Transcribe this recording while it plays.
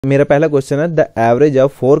मेरा पहला क्वेश्चन है the average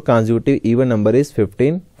of 4 consecutive even number is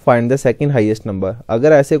 15, find the second highest number.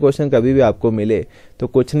 अगर ऐसे क्वेश्चन कभी भी आपको मिले तो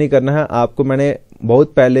कुछ नहीं करना है, आपको मैंने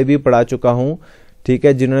बहुत पहले भी पढ़ा चुका हूँ, ठीक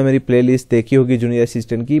है। जिन्होंने मेरी प्लेलिस्ट देखी होगी जूनियर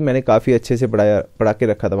असिस्टेंट की, मैंने काफ़ी अच्छे से पढ़ा के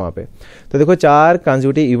रखा था वहाँ पे। तो देखो 4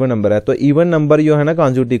 कंसेक्यूटिव इवन नंबर है, तो इवन नंबर जो है ना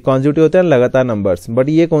कंसेक्यूटिव होते हैं लगातार नंबर्स, बट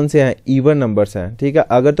ये कौन से हैं? इवन नंबर्स हैं, ठीक है।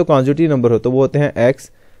 अगर तो कंसेक्यूटिव नंबर हो तो वो होते हैं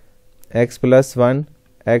x+1,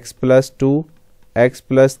 x+2,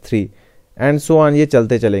 x+3 and so on, ये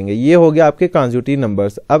चलते चलेंगे। ये हो गया आपके कंसेक्यूटिव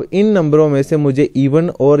नंबर्स। अब इन नंबरों में से मुझे इवन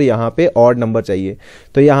और यहाँ पे ऑड नंबर चाहिए,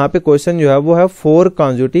 तो यहाँ पे क्वेश्चन जो है वो है 4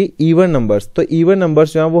 कंसेक्यूटिव इवन नंबर्स। तो इवन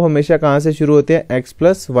नंबर्स जो है वो हमेशा कहाँ से शुरू होते हैं?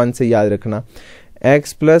 x+1 से, याद रखना।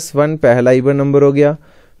 x+1 पहला इवन नंबर हो गया,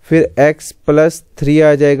 फिर x+3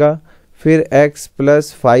 आ जाएगा, फिर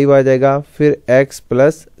x+5 आ जाएगा, फिर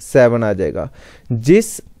x+7 आ जाएगा।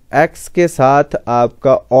 जिस x के साथ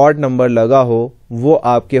आपका ऑड नंबर लगा हो वो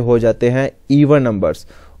आपके हो जाते हैं इवन नंबर्स,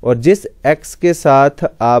 और जिस x के साथ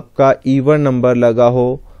आपका इवन नंबर लगा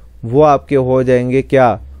हो वो आपके हो जाएंगे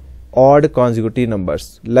क्या? Odd consecutive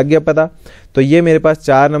numbers. लग गया पता? तो ये मेरे पास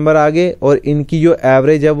 4 नंबर आ गए और इनकी जो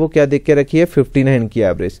एवरेज है वो क्या देख के रखी है? 15 है इनकी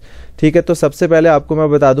एवरेज, ठीक है। तो सबसे पहले आपको मैं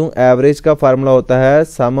बता दूं एवरेज का फार्मूला होता है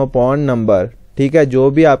सम अपॉन नंबर, ठीक है। जो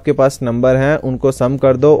भी आपके पास नंबर हैं उनको सम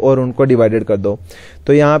कर दो और उनको डिवाइडेड कर दो।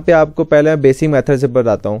 तो यहाँ पे आपको पहले बेसिक मेथड से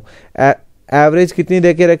बताता हूँ। एवरेज कितनी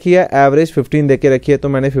देके रखी है? एवरेज 15 देके रखी है, तो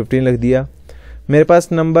मैंने 15 लिख दिया। मेरे पास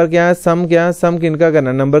नंबर क्या है? सम क्या है? सम किनका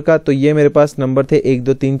करना? नंबर का। तो ये मेरे पास नंबर थे 1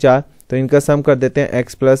 2 3 4, तो इनका सम कर देते हैं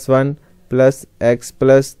x+1 plus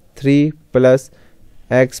x+3 plus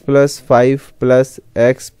x+5 plus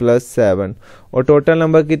x+7, और टोटल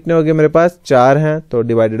नंबर कितने हो गए मेरे पास? 4 हैं, तो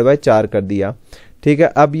डिवाइडेड बाय 4 कर दिया, ठीक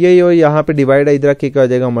है। अब ये यहाँ पे डिवाइड है, इधर क्या हो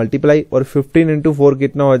जाएगा? मल्टीप्लाई, और 15 इंटू 4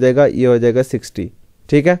 कितना हो जाएगा? ये हो जाएगा 60,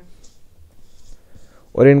 ठीक है।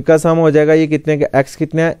 और इनका सम हो जाएगा ये कितने का? x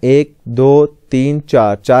कितने हैं? 1 2 3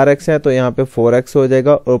 4, 4x है तो यहाँ पे 4x हो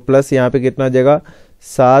जाएगा, और प्लस यहाँ पे कितना हो जाएगा?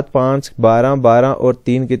 7 5 12 12, और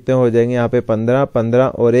 3 कितने हो जाएंगे यहाँ पे? 15 15,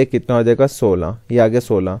 और 1 कितना हो जाएगा? 16, ये आगे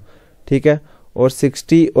 16, ठीक है। और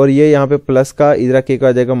 60, और ये यहाँ पे प्लस का, इधर क्या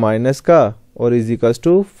हो जाएगा? माइनस का, और इज इक्वल्स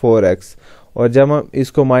टू 4x। और जब हम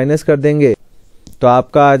इसको माइनस कर देंगे तो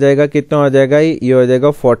आपका आ जाएगा कितना हो जाएगा? ये हो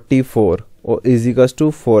जाएगा 44, और इज इक्वल्स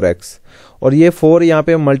टू 4x। और ये 4 यहाँ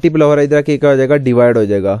पे मल्टीप्लाई हो रहा है, इधर क्या हो जाएगा? डिवाइड हो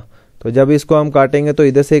जाएगा। तो जब इसको हम काटेंगे तो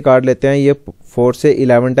इधर से ही काट लेते हैं, ये 4 से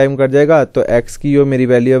 11 टाइम कट जाएगा, तो x की जो मेरी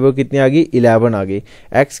वैल्यू है वो कितनी आ गई? 11 आ गई।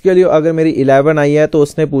 x की वैल्यू अगर मेरी 11 आई है तो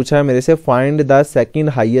उसने पूछा है मेरे से find the second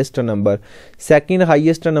highest number. Second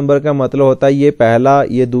highest number का मतलब होता है ये पहला,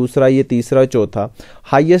 ये दूसरा, ये तीसरा, चौथा।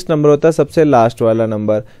 हाईएस्ट नंबर होता है सबसे लास्ट वाला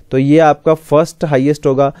नंबर, तो ये आपका फर्स्ट हाईएस्ट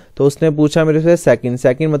होगा। तो उसने पूछा मेरे से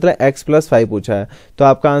सेकंड मतलब x+5 पूछा है, तो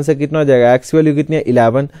आपका आंसर कितना हो जाएगा? x की वैल्यू कितनी है?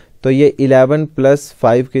 11, तो ये 11 +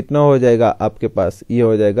 5 कितना हो जाएगा आपके पास? ये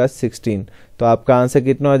हो जाएगा 16। तो आपका आंसर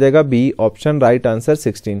कितना हो जाएगा? B option, right answer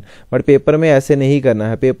 16। But paper में ऐसे नहीं करना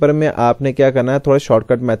है, पेपर में आपने क्या करना है? थोड़ा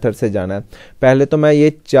शॉर्टकट मेथड से जाना है। पहले तो मैं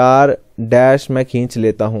ये 4 डैश मैं खींच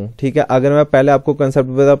लेता हूँ, ठीक है। अगर मैं पहले आपको कंसेप्ट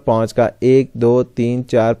बता 5 का, 1 2 3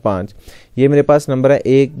 4 5, ये मेरे पास नंबर है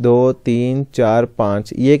 1 2 3 4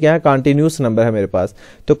 5, ये क्या है? कंटिन्यूस नंबर है मेरे पास।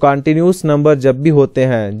 तो कंटिन्यूस नंबर जब भी होते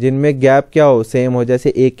हैं जिनमें गैप क्या हो? सेम हो,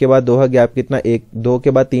 जैसे 1 के बाद 2 है गैप कितना? 1, 2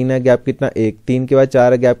 के बाद 3 है गैप कितना? 1, 3 के बाद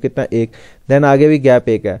 4 है गैप कितना? 1, देन आगे भी गैप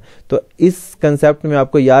 1 है। तो इस कंसेप्ट में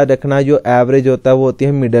आपको याद रखना है जो एवरेज होता है वो होती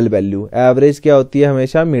है मिडल वैल्यू। एवरेज क्या होती है?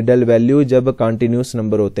 हमेशा मिडल वैल्यू जब कंटिन्यूस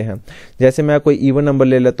नंबर होते हैं। जैसे मैं कोई इवन नंबर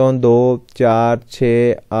ले लेता हूँ 2 4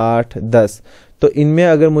 6 8 10, तो इनमें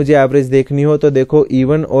अगर मुझे एवरेज देखनी हो तो देखो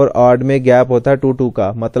इवन और ऑड में गैप होता है 2 2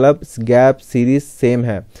 का, मतलब गैप सीरीज सेम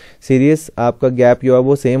है। सीरीज आपका गैप जो है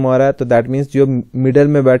वो सेम हो रहा है, तो दैट मीन्स जो मिडल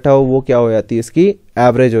में बैठा हो वो क्या हो जाती है? इसकी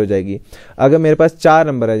एवरेज हो जाएगी। अगर मेरे पास 4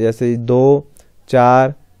 नंबर है, जैसे 2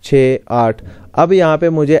 4 6 8, अब यहाँ पे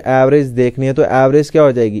मुझे एवरेज देखनी है, तो एवरेज क्या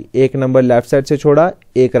हो जाएगी? 1 नंबर लेफ्ट साइड से छोड़ा,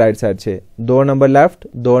 1 राइट साइड से, 2 नंबर लेफ्ट,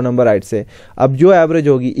 2 नंबर राइट से। अब जो एवरेज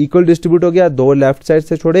होगी इक्वल डिस्ट्रीब्यूट हो गया, 2 लेफ्ट साइड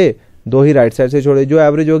से छोड़े, 2 ही राइट साइड से छोड़े, जो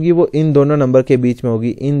एवरेज होगी वो इन दोनों नंबर के बीच में होगी,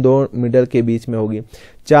 इन दो मिडल के बीच में होगी।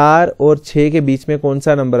 4 और 6 के बीच में कौन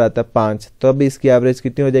सा नंबर आता है? 5, तो अब इसकी एवरेज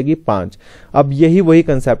कितनी हो जाएगी? 5। अब यही वही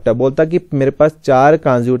कंसेप्ट है, बोलता कि मेरे पास 4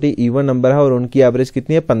 कंसेक्यूटिव इवन नंबर है और उनकी एवरेज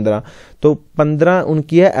कितनी है? 15, तो 15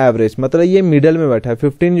 उनकी है एवरेज, मतलब ये मिडल में बैठा है।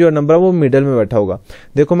 15 जो नंबर है वो मिडल में बैठा होगा।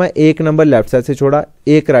 देखो मैं 1 नंबर लेफ्ट साइड से छोड़ा,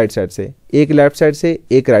 1 राइट साइड से, 1 लेफ्ट साइड से,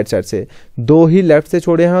 1 राइट साइड से, 2 ही लेफ्ट से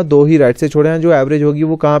छोड़े हैं, 2 ही राइट से छोड़े हैं, जो एवरेज होगी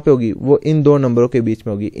वो कहाँ पे होगी? वो इन 2 नंबरों के बीच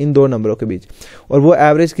में होगी, इन 2 नंबरों के बीच। और वो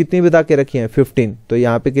एवरेज कितनी बता के रखी है? 15, तो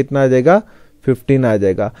यहाँ पे कितना आ जाएगा? 15 आ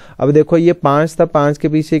जाएगा। अब देखो ये 5 था, 5 के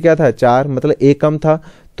पीछे क्या था 4, मतलब एक कम था,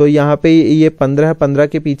 तो यहाँ पे ये 15 है, 15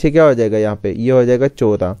 के पीछे क्या हो जाएगा, यहाँ पे ये हो जाएगा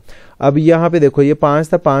 14। अब यहाँ पे देखो ये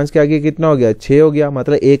 5 था, 5 के आगे कितना हो गया 6 हो गया,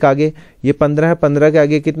 मतलब एक आगे, ये 15 है, 15 के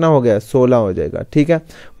आगे कितना हो गया 16 हो जाएगा, ठीक है।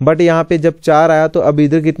 बट यहाँ पे जब 4 आया तो अब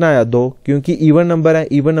इधर कितना आया 2, क्योंकि इवन नंबर है,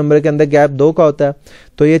 इवन नंबर के अंदर गैप 2 का होता है,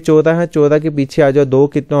 तो ये 14 है, 14 के पीछे आ जाओ 2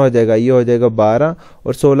 कितना हो जाएगा, ये हो जाएगा 12,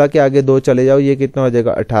 और 16 के आगे 2 चले जाओ, ये कितना हो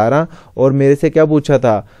जाएगा 18। और मेरे से क्या पूछा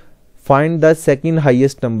था, find the second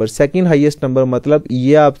highest number. Second highest number मतलब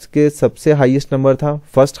ये आपके सबसे हाईएस्ट नंबर था,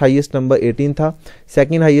 फर्स्ट हाईएस्ट नंबर 18 था,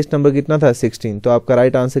 सेकंड हाईएस्ट नंबर कितना था 16, तो आपका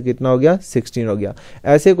राइट आंसर कितना हो गया 16 हो गया।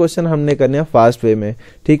 ऐसे क्वेश्चन हमने करने हैं फास्ट वे में,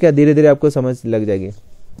 ठीक है, धीरे धीरे आपको समझ लग जाएगी।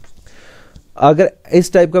 अगर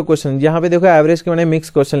इस टाइप का क्वेश्चन, यहाँ पे देखो एवरेज के मैंने मिक्स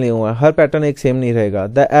क्वेश्चन लिया हुआ है, हर पैटर्न एक सेम नहीं रहेगा।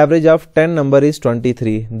 The average of 10 number is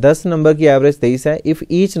 23, 10 number की एवरेज 23 है। If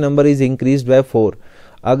each number is increase by 4,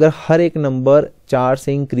 अगर हर एक नंबर 4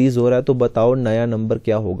 से इंक्रीज हो रहा है तो बताओ नया नंबर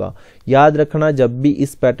क्या होगा। याद रखना जब भी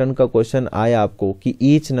इस पैटर्न का क्वेश्चन आए आपको कि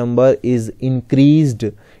each number is increased,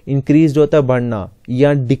 increased होता है बढ़ना,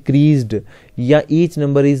 या डिक्रीज्ड, या ईच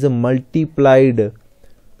नंबर इज मल्टीप्लाइड,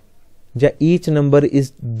 या ईच नंबर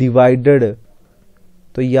इज डिवाइडेड,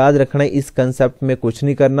 तो याद रखना इस कंसेप्ट में कुछ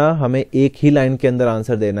नहीं करना, हमें एक ही लाइन के अंदर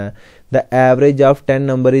आंसर देना है। The average of 10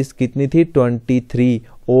 number is कितनी थी 23,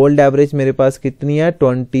 ओल्ड एवरेज मेरे पास कितनी है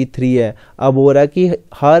 23 है। अब हो रहा है कि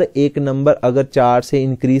हर एक नंबर अगर 4 से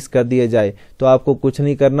इंक्रीज कर दिया जाए तो आपको कुछ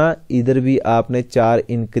नहीं करना, इधर भी आपने 4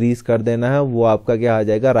 इंक्रीज कर देना है, वो आपका क्या आ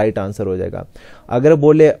जाएगा राइट आंसर हो जाएगा। अगर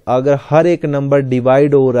बोले अगर हर एक नंबर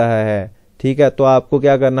डिवाइड हो रहा है, ठीक है, तो आपको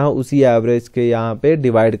क्या करना है उसी एवरेज के यहाँ पे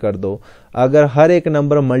डिवाइड कर दो। अगर हर एक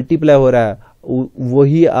नंबर मल्टीप्लाई हो रहा है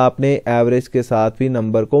वही आपने एवरेज के साथ भी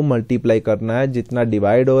नंबर को मल्टीप्लाई करना है, जितना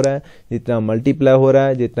डिवाइड हो रहा है, जितना मल्टीप्लाई हो रहा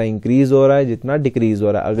है, जितना इंक्रीज हो रहा है, जितना डिक्रीज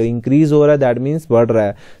हो रहा है। अगर इंक्रीज हो रहा है दैट मीन्स बढ़ रहा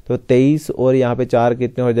है, तो 23 और यहाँ पे 4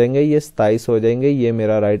 कितने हो जाएंगे, ये 27 हो जाएंगे, ये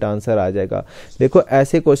मेरा राइट आंसर आ जाएगा। देखो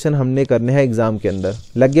ऐसे क्वेश्चन हमने करने हैं एग्जाम के अंदर,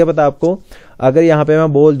 लग गया पता आपको। अगर यहाँ पे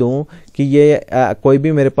मैं बोल दूं कि ये कोई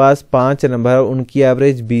भी मेरे पास 5 नंबर है, उनकी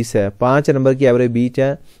एवरेज 20 है, 5 नंबर की एवरेज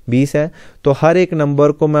 20 है, तो हर एक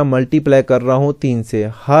नंबर को मैं मल्टीप्लाई कर रहा हूँ 3 से,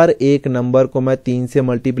 हर एक नंबर को मैं 3 से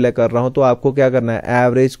मल्टीप्लाई कर रहा हूँ, तो आपको क्या करना है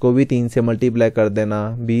एवरेज को भी 3 से मल्टीप्लाई कर देना,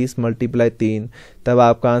 20 × 3, तब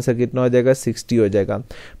आपका आंसर कितना हो जाएगा 60 हो जाएगा।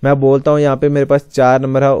 मैं बोलता हूँ यहाँ पे मेरे पास 4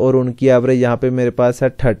 नंबर है और उनकी एवरेज यहाँ पे मेरे पास है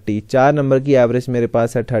 30, 4 नंबर की एवरेज मेरे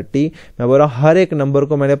पास है 30, मैं बोल रहा हूँ हर एक नंबर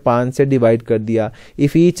को मैंने 5 से डिवाइड कर दिया।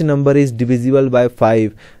 If each number is divisible by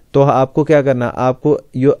 5, तो आपको क्या करना, आपको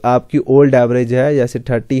जो आपकी ओल्ड एवरेज है जैसे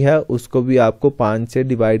 30 है उसको भी आपको 5 से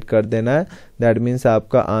डिवाइड कर देना है। दैट मीन्स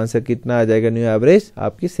आपका आंसर कितना आ जाएगा, न्यू एवरेज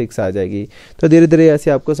आपकी 6 आ जाएगी। तो धीरे धीरे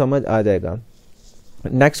ऐसे आपको समझ आ जाएगा।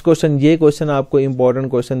 नेक्स्ट क्वेश्चन, ये क्वेश्चन आपको इंपॉर्टेंट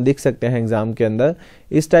क्वेश्चन दिख सकते हैं एग्जाम के अंदर।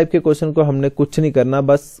 इस टाइप के क्वेश्चन को हमने कुछ नहीं करना,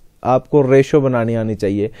 बस आपको रेशो बनानी आनी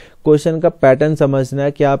चाहिए, क्वेश्चन का पैटर्न समझना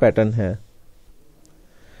है क्या पैटर्न है।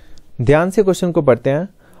 ध्यान से क्वेश्चन को पढ़ते हैं।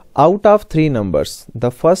 Out of 3 numbers the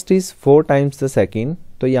first is 4 times the second,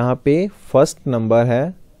 तो यहाँ पे फर्स्ट नंबर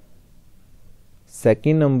है,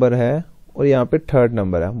 सेकेंड नंबर है और यहाँ पे थर्ड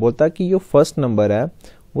नंबर है। बोलता है कि जो फर्स्ट नंबर है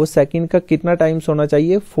वो सेकंड का कितना टाइम्स होना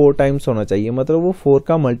चाहिए, 4 टाइम्स होना चाहिए, मतलब वो 4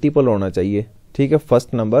 का मल्टीपल होना चाहिए, ठीक है।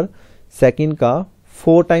 फर्स्ट नंबर सेकंड का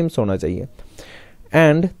 4 टाइम्स होना चाहिए,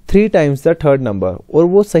 and 3 times the third number, और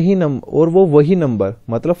वो सही नंबर और वो वही नंबर,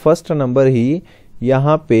 मतलब फर्स्ट नंबर ही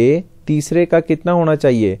यहाँ पे तीसरे का कितना होना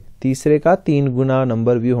चाहिए, तीसरे का 3 गुना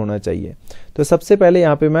नंबर भी होना चाहिए। तो सबसे पहले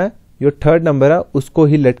यहाँ पे मैं जो थर्ड नंबर है उसको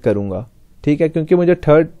ही लेट करूंगा, ठीक है, क्योंकि मुझे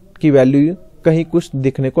थर्ड की वैल्यू कहीं कुछ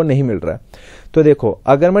दिखने को नहीं मिल रहा है। तो देखो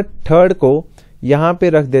अगर मैं थर्ड को यहाँ पे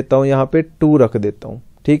रख देता हूँ, यहाँ पे 2 रख देता हूँ,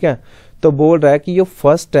 ठीक है, तो बोल रहा है कि जो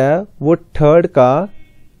फर्स्ट है वो थर्ड का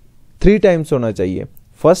 3 टाइम्स होना चाहिए,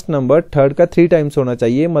 फर्स्ट नंबर थर्ड का 3 टाइम्स होना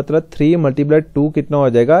चाहिए, मतलब 3 × 2 कितना हो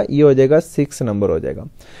जाएगा, ये हो जाएगा 6 नंबर हो जाएगा।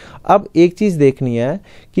 अब एक चीज देखनी है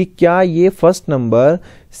कि क्या ये फर्स्ट नंबर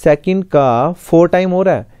सेकंड का 4 टाइम हो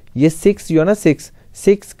रहा है, ये 6 जो है ना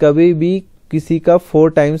 6 कभी भी किसी का 4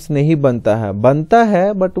 टाइम्स नहीं बनता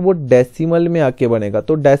है बट वो डेसिमल में आके बनेगा,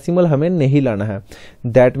 तो डेसिमल हमें नहीं लाना है।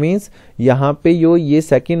 दैट मीन्स यहाँ पे जो ये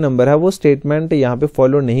सेकंड नंबर है वो स्टेटमेंट यहाँ पे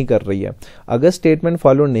फॉलो नहीं कर रही है। अगर स्टेटमेंट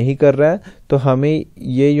फॉलो नहीं कर रहा है तो हमें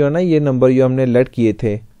ये जो है ना ये नंबर जो हमने लेट किए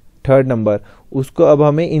थे थर्ड नंबर, उसको अब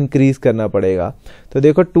हमें इंक्रीज करना पड़ेगा। तो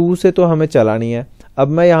देखो 2 से तो हमें चलानी है, अब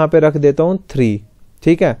मैं यहाँ पे रख देता हूँ 3,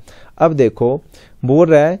 ठीक है। अब देखो बोल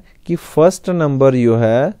रहा है कि फर्स्ट नंबर जो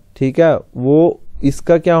है, ठीक है, वो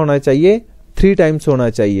इसका क्या होना चाहिए 3 टाइम्स होना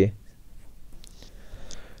चाहिए।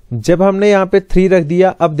 जब हमने यहाँ पे 3 रख दिया,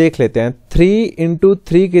 अब देख लेते हैं 3 ×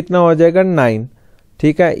 3 कितना हो जाएगा 9,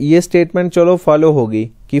 ठीक है, ये स्टेटमेंट चलो फॉलो होगी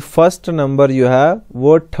कि फर्स्ट नंबर जो है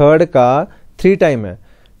वो थर्ड का 3 टाइम है।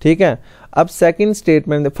 ठीक है, अब सेकंड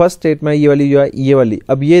स्टेटमेंट, फर्स्ट स्टेटमेंट ये वाली जो है, ये वाली,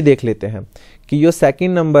 अब ये देख लेते हैं कि जो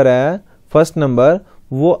सेकंड नंबर है, फर्स्ट नंबर,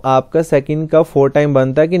 वो आपका सेकंड का 4 टाइम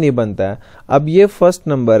बनता है कि नहीं बनता है। अब ये फर्स्ट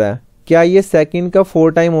नंबर है, क्या ये सेकंड का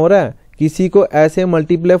 4 टाइम हो रहा है? किसी को ऐसे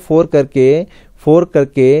मल्टीप्लाई 4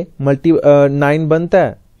 करके 9 बनता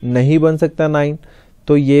है? नहीं बन सकता 9।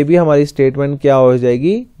 तो ये भी हमारी स्टेटमेंट क्या हो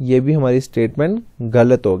जाएगी? ये भी हमारी स्टेटमेंट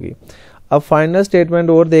गलत होगी। अब फाइनल स्टेटमेंट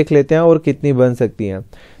और देख लेते हैं और कितनी बन सकती हैं।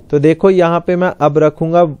 तो देखो यहाँ पे मैं अब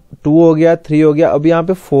रखूंगा 2 हो गया, 3 हो गया, अब यहाँ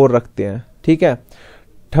पे 4 रखते हैं। ठीक है,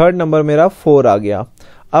 थर्ड नंबर मेरा 4 आ गया।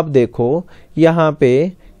 अब देखो यहाँ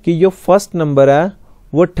पे कि जो फर्स्ट नंबर है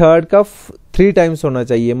वो थर्ड का 3 टाइम्स होना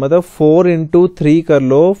चाहिए, मतलब 4 इंटू 3 कर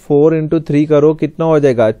लो, 4 इंटू 3 करो, कितना हो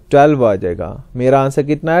जाएगा? 12 आ जाएगा। मेरा आंसर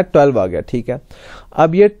कितना है? 12 आ गया। ठीक है,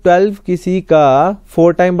 अब ये 12 किसी का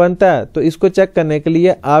 4 टाइम बनता है, तो इसको चेक करने के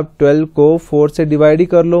लिए आप 12 को 4 से डिवाइड ही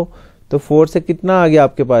कर लो। तो 4 से कितना आ गया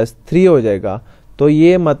आपके पास? 3 हो जाएगा। तो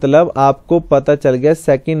ये मतलब आपको पता चल गया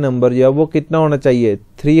सेकंड नंबर जो है वो कितना होना चाहिए?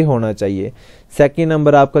 3 होना चाहिए। सेकंड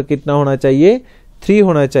नंबर आपका कितना होना चाहिए? 3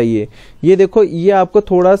 होना चाहिए। ये देखो, ये आपको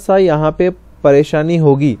थोड़ा सा यहाँ पे परेशानी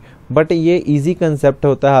होगी, बट ये इजी कंसेप्ट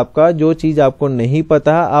होता है आपका। जो चीज आपको नहीं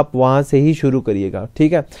पता है आप वहां से ही शुरू करिएगा।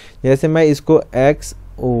 ठीक है, जैसे मैं इसको x,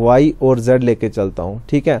 y और z लेके चलता हूँ।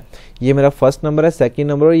 ठीक है, ये मेरा फर्स्ट नंबर है,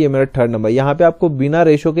 सेकंड नंबर और ये मेरा थर्ड नंबर। यहाँ पे आपको बिना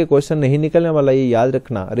रेशो के क्वेश्चन नहीं निकलने वाला, ये याद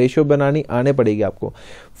रखना। रेशो बनानी आने पड़ेगी आपको,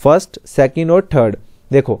 फर्स्ट, सेकंड और थर्ड।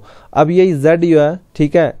 देखो अब ये z जो है,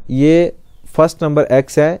 ठीक है, ये फर्स्ट नंबर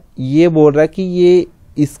x है, ये बोल रहा है कि ये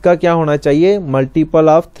इसका क्या होना चाहिए? मल्टीपल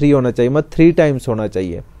ऑफ 3 होना चाहिए, मतलब 3 टाइम्स होना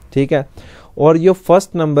चाहिए। ठीक है, और जो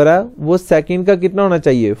फर्स्ट नंबर है वो सेकंड का कितना होना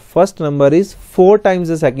चाहिए? First number is 4 times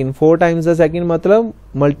the second. 4 times the second मतलब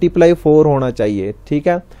मल्टीप्लाई 4 होना चाहिए। ठीक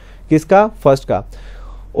है, किसका? फर्स्ट का।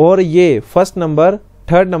 और ये फर्स्ट नंबर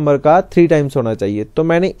थर्ड नंबर का 3 टाइम्स होना चाहिए। तो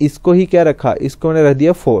मैंने इसको ही क्या रखा? इसको मैंने रख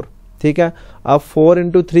दिया 4। ठीक है, अब 4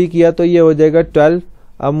 इंटू 3 किया तो ये हो जाएगा 12।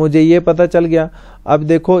 अब मुझे ये पता चल गया। अब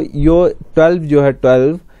देखो यो 12 जो है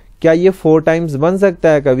 12, क्या ये 4 टाइम्स बन सकता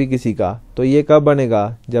है कभी किसी का? तो ये कब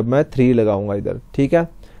बनेगा? जब मैं 3 लगाऊंगा इधर। ठीक है,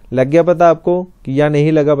 लग गया पता आपको कि या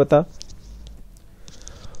नहीं लगा पता?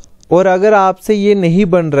 और अगर आपसे ये नहीं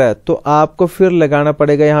बन रहा है तो आपको फिर लगाना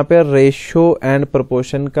पड़ेगा यहाँ पे रेशो एंड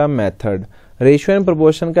प्रोपोर्शन का मेथड। रेशो एंड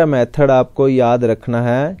प्रोपोर्शन का मेथड आपको याद रखना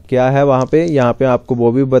है। क्या है वहां पे? यहाँ पे आपको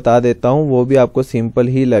वो भी बता देता हूं, वो भी आपको सिंपल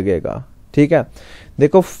ही लगेगा। ठीक है,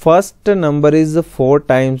 देखो first number is 4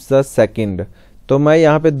 times the second, तो मैं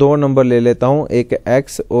यहाँ पे 2 नंबर ले लेता हूँ, एक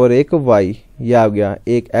x और एक y। ये आ गया,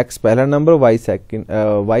 एक x पहला नंबर, y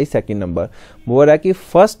सेकंड नंबर। बोल रहा है कि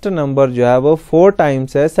फर्स्ट नंबर जो है वो 4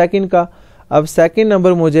 टाइम्स है सेकंड का। अब सेकंड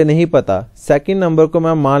नंबर मुझे नहीं पता, सेकंड नंबर को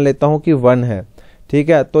मैं मान लेता हूँ कि 1 है। ठीक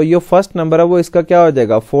है, तो ये फर्स्ट नंबर है वो इसका क्या हो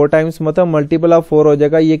जाएगा? 4 टाइम्स, मतलब मल्टीपल ऑफ 4 हो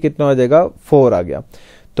जाएगा। ये कितना हो जाएगा? 4 आ गया।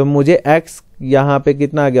 तो मुझे x यहाँ पे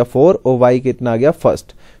कितना आ गया? 4, और y कितना आ गया?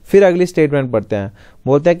 फर्स्ट। फिर अगली स्टेटमेंट पढ़ते हैं।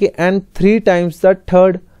 बोलते हैं कि and 3 times the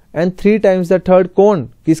third. And 3 times the third कौन?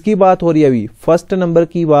 किसकी बात हो रही है? अभी फर्स्ट नंबर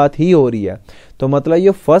की बात ही हो रही है। तो मतलब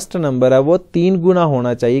ये फर्स्ट नंबर है वो 3 गुना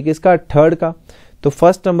होना चाहिए किसका? थर्ड का। तो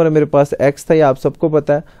फर्स्ट नंबर मेरे पास x था, ये आप सबको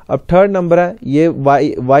पता है। अब थर्ड नंबर है ये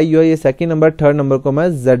y जो है, ये सेकंड नंबर, थर्ड नंबर को मैं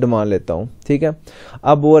z मान लेता हूं। ठीक है,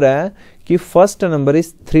 अब बोल रहा है कि first number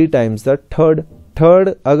is 3 times the third.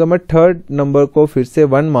 अगर मैं थर्ड नंबर को फिर से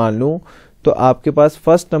 1 मान लूं तो आपके पास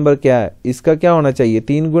फर्स्ट नंबर क्या है? इसका क्या होना चाहिए?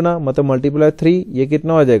 3 गुना, मतलब मल्टीप्लाई 3। ये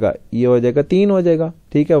कितना हो जाएगा? ये हो जाएगा 3 हो जाएगा।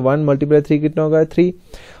 ठीक है, 1 मल्टीप्लाई 3 कितना होगा? 3।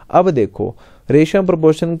 अब देखो रेशियो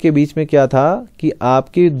प्रोपोर्शन के बीच में क्या था कि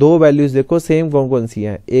आपकी 2 वैल्यूज देखो सेम कौन कौन सी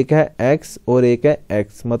हैं? एक है x और एक है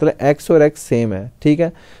x, मतलब x और x सेम है। ठीक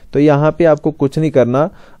है, तो यहाँ पे आपको कुछ नहीं करना।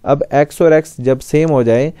 अब x और x जब सेम हो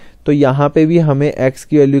जाए तो यहाँ पे भी हमें x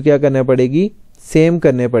की वैल्यू क्या करना पड़ेगी? सेम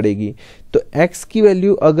करने पड़ेगी। तो x की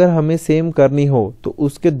वैल्यू अगर हमें सेम करनी हो तो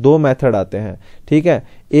उसके 2 मेथड आते हैं। ठीक है,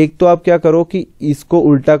 एक तो आप क्या करो कि इसको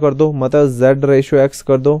उल्टा कर दो, मतलब z रेशो x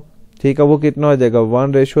कर दो। ठीक है, वो कितना हो जाएगा?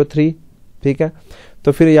 1:3। ठीक है,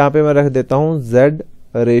 तो फिर यहाँ पे मैं रख देता हूँ z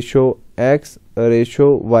ratio x ratio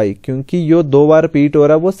y, क्योंकि यो 2 बार रिपीट हो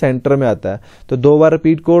रहा है वो सेंटर में आता है। तो 2 बार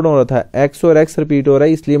रिपीट कौन हो रहा था? x और x रिपीट हो रहा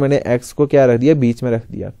है, इसलिए मैंने x को क्या रख दिया? बीच में रख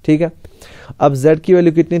दिया। ठीक है, अब z की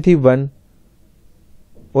वैल्यू कितनी थी? 1,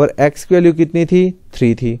 और x की वैल्यू कितनी थी?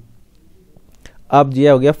 3 थी। अब ये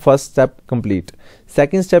हो गया first step complete.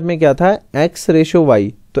 Second step में क्या था? x रेशो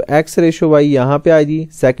y, तो x रेशो y यहाँ पे आ गई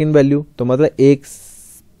सेकंड वैल्यू, तो मतलब एक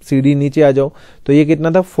सीढ़ी नीचे आ जाओ। तो ये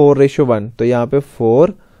कितना था? 4:1, तो यहाँ पे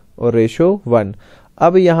 4 और रेशो 1।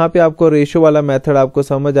 अब यहाँ पे आपको रेशो वाला मेथड आपको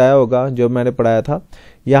समझ आया होगा जो मैंने पढ़ाया था।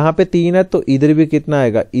 यहाँ पे 3 है तो इधर भी कितना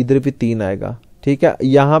आएगा, इधर भी 3 आएगा, ठीक है।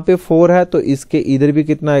 यहाँ पे 4 है तो इसके इधर भी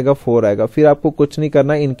कितना आएगा, 4 आएगा। फिर आपको कुछ नहीं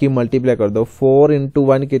करना, इनकी मल्टीप्लाई कर दो। 4 इंटू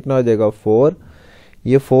 1 कितना हो जाएगा, 4।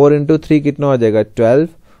 ये 4 इंटू 3 कितना हो जाएगा, 12।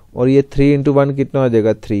 और ये 3 इंटू 1 कितना हो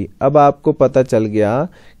जाएगा, 3। अब आपको पता चल गया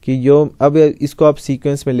कि जो, अब इसको आप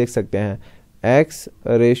सीक्वेंस में लिख सकते हैं, x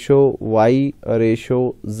ratio y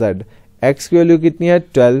ratio z। x की वैल्यू कितनी है,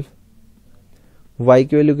 12, y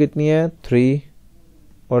की वैल्यू कितनी है, 3,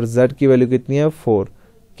 और z की वैल्यू कितनी है, 4।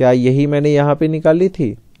 क्या यही मैंने यहाँ पे निकाली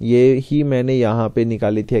थी, ये ही मैंने यहाँ पे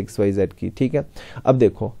निकाली थी x y z की, ठीक है। अब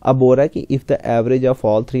देखो, अब बोल रहा है कि if the average of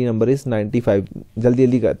all 3 number is 95। जल्दी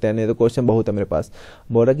जल्दी करते हैं, नहीं तो क्वेश्चन बहुत है मेरे पास।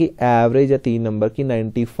 बोल रहा है कि एवरेज है 3 नंबर की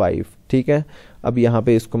 95, ठीक है। अब यहाँ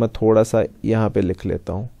पे इसको मैं थोड़ा सा यहाँ पे लिख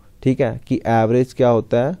लेता हूँ, ठीक है, कि एवरेज क्या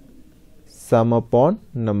होता है, सम अपॉन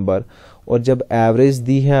नंबर। और जब एवरेज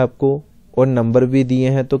दी है आपको और नंबर भी दिए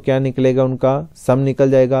हैं तो क्या निकलेगा, उनका सम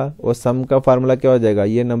निकल जाएगा। और सम का फार्मूला क्या हो जाएगा,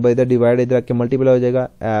 ये नंबर इधर डिवाइड इधर आके मल्टीप्लाई हो जाएगा,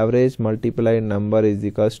 average multiply number is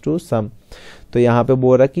equals to some. तो यहाँ पे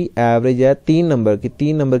बोल रहा कि एवरेज है 3 नंबर की,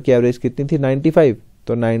 3 नंबर की एवरेज कितनी थी, 95।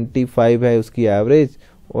 तो 95 है उसकी एवरेज,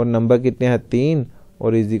 और नंबर कितने हैं, 3,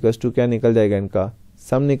 और इज इक्वल्स टू क्या निकल जाएगा, इनका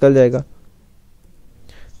सम निकल जाएगा।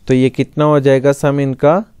 तो ये कितना हो जाएगा सम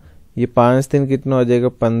इनका, ये 5 3 कितना हो जाएगा,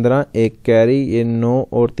 15, एक कैरी, ये 9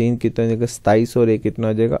 और 3 कितना हो जाएगा, 27, और ये कितना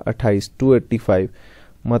हो जाएगा, 28, 285।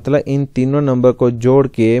 मतलब इन तीनों नंबर को जोड़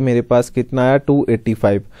के मेरे पास कितना आया,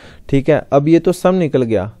 285, ठीक है। अब ये तो सम निकल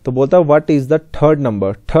गया, तो बोलता है what is the third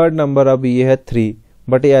number. Third number अब ये है 3,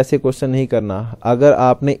 बट ये ऐसे क्वेश्चन नहीं करना। अगर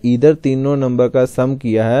आपने इधर तीनों नंबर का सम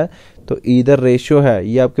किया है तो इधर रेशियो है,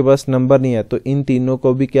 ये आपके पास नंबर नहीं है, तो इन तीनों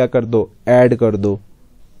को भी क्या कर दो, ऐड कर दो।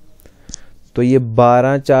 तो ये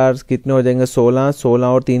 12 4 कितने हो जाएंगे, 16, 16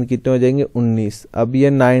 और 3 कितने हो जाएंगे, 19। अब ये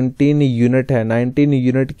 19 यूनिट है, 19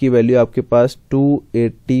 यूनिट की वैल्यू आपके पास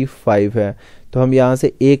 285 है। तो हम यहाँ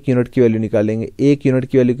से 1 यूनिट की वैल्यू निकालेंगे। 1 यूनिट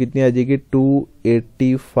की वैल्यू कितनी आ जाएगी,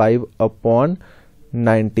 285 अपॉन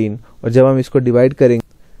 19। और जब हम इसको डिवाइड करेंगे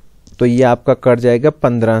तो ये आपका कट जाएगा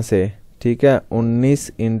 15 से, ठीक है। 19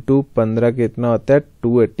 इंटू 15 कितना होता है,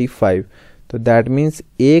 285। तो दैट मीन्स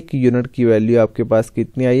 1 यूनिट की वैल्यू आपके पास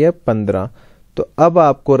कितनी आई है, 15। तो अब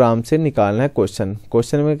आपको आराम से निकालना है क्वेश्चन।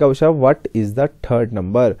 क्वेश्चन में क्या पूछा, what is the third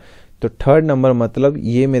number. तो थर्ड नंबर मतलब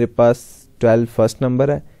ये मेरे पास 12 फर्स्ट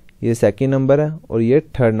नंबर है, ये सेकंड नंबर है, और ये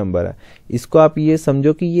थर्ड नंबर है। इसको आप ये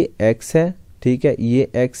समझो कि ये x है, ठीक है,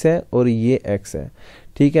 ये x है और ये x है,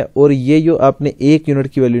 ठीक है। और ये जो आपने 1 यूनिट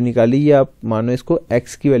की वैल्यू निकाली, ये आप मानो इसको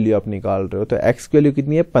x की वैल्यू आप निकाल रहे हो। तो x की वैल्यू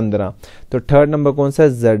कितनी है, 15। तो थर्ड नंबर कौन सा है,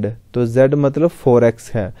 z। तो z मतलब 4x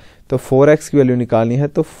है। तो 4x की वैल्यू निकालनी है,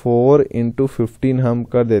 तो 4 इंटू 15 हम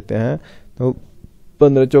कर देते हैं, तो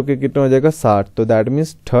 15 चौके कितना हो जाएगा, 60। तो दैट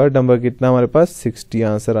मीन्स थर्ड नंबर कितना हमारे पास, 60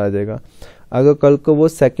 आंसर आ जाएगा। अगर कल को वो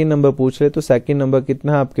सेकंड नंबर पूछ ले तो सेकंड नंबर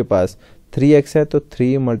कितना है आपके पास, 3x है, तो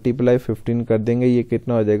 3 मल्टीप्लाई 15 कर देंगे, ये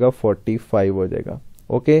कितना हो जाएगा, 45 हो जाएगा।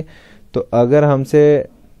 ओके, तो अगर हमसे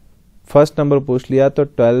फर्स्ट नंबर पूछ लिया तो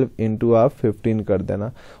 12 इंटू आप 15 कर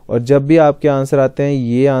देना। और जब भी आपके आंसर आते हैं,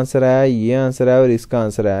 ये आंसर आया, ये आंसर आया और इसका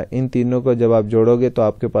आंसर आया, इन तीनों को जब आप जोड़ोगे तो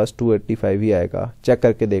आपके पास 285 ही आएगा। चेक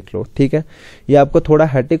करके देख लो, ठीक है। ये आपको थोड़ा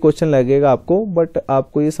हैटिक क्वेश्चन लगेगा आपको, बट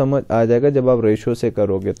आपको ये समझ आ जाएगा जब आप रेशियो से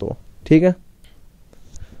करोगे तो, ठीक है।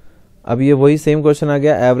 अब ये वही सेम क्वेश्चन आ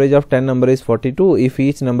गया, average of 10 number is 42 if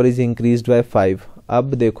each number is increased by 5।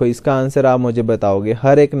 अब देखो इसका आंसर आप मुझे बताओगे,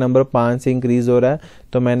 हर एक नंबर 5 से इंक्रीज हो रहा है,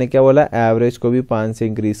 तो मैंने क्या बोला, एवरेज को भी 5 से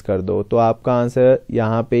इंक्रीज कर दो। तो आपका आंसर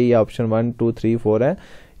यहाँ पे ये ऑप्शन 1 2 3 4 है।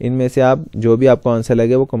 इनमें से आप जो भी आपको आंसर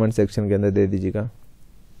लगे वो कमेंट सेक्शन के अंदर दे दीजिएगा।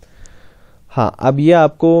 हाँ, अब ये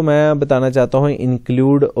आपको मैं बताना चाहता हूँ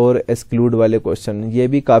इंक्लूड और एक्सक्लूड वाले क्वेश्चन। ये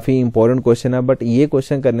भी काफ़ी इंपॉर्टेंट क्वेश्चन है, बट ये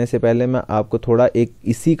क्वेश्चन करने से पहले मैं आपको थोड़ा एक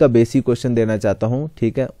इसी का बेसिक क्वेश्चन देना चाहता हूँ,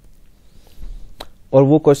 ठीक है। और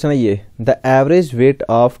वो क्वेश्चन है ये, the average weight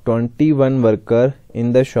of 21 worker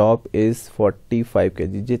in the shop is 45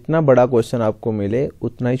 kg। जितना बड़ा क्वेश्चन आपको मिले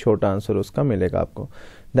उतना ही छोटा आंसर उसका मिलेगा आपको।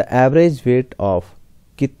 द एवरेज वेट ऑफ,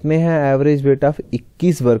 कितने हैं average weight of,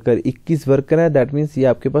 21 worker. 21 worker है, दैट मीन्स ये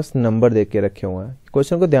आपके पास नंबर दे के रखे हुए हैं।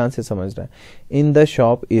 क्वेश्चन को ध्यान से समझ रहा है। In the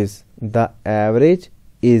shop is, the average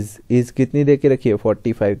is कितनी दे के रखी है,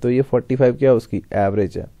 45। तो ये 45 क्या उसकी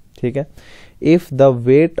एवरेज है, ठीक है। If the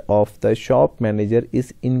weight of the shop manager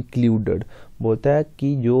is included, बोलता है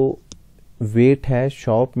कि जो वेट है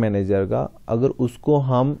शॉप मैनेजर का, अगर उसको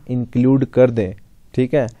हम इंक्लूड कर दें,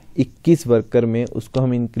 ठीक है, 21 वर्कर में उसको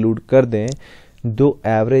हम इंक्लूड कर दें, जो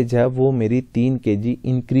एवरेज है वो मेरी 3 kg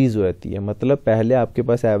इंक्रीज हो जाती है। मतलब पहले आपके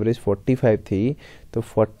पास एवरेज 45 थी, तो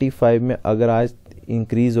 45 में अगर आज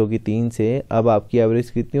इंक्रीज होगी 3 से, अब आपकी एवरेज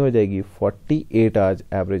कितनी हो जाएगी 48 आज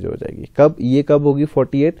एवरेज हो जाएगी। कब ये कब होगी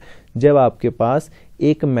 48? जब आपके पास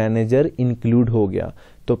एक मैनेजर इंक्लूड हो गया।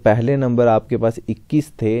 तो पहले नंबर आपके पास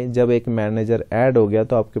 21 थे, जब एक मैनेजर ऐड हो गया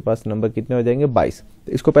तो आपके पास नंबर कितने हो जाएंगे 22।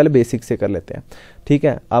 तो इसको पहले बेसिक से कर लेते हैं, ठीक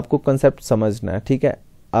है। आपको कंसेप्ट समझना है, ठीक है।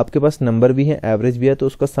 आपके पास नंबर भी है, एवरेज भी है, तो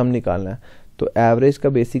उसका सम निकालना है। तो एवरेज का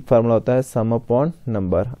बेसिक फार्मूला होता है सम अपॉन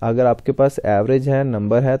नंबर। अगर आपके पास एवरेज है,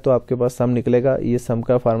 नंबर है, तो आपके पास सम निकलेगा। ये सम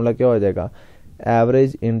का फार्मूला क्या हो जाएगा,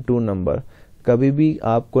 एवरेज इनटू नंबर। कभी भी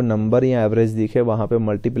आपको नंबर या एवरेज दिखे वहां पे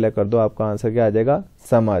मल्टीप्लाई कर दो, आपका आंसर क्या आ जाएगा,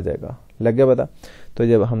 सम आ जाएगा। लग गया पता? तो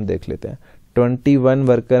जब हम देख लेते हैं 21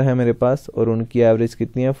 वर्कर है मेरे पास और उनकी एवरेज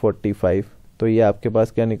कितनी है 45। तो ये आपके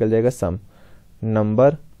पास क्या निकल जाएगा, सम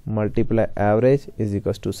number multiply average is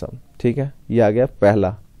equal to some. ठीक है, ये आ गया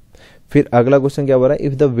पहला। फिर अगला क्वेश्चन क्या बोल रहा है,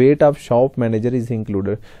 if the weight of shop manager is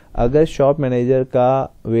included. अगर शॉप मैनेजर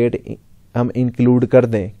का वेट हम इंक्लूड कर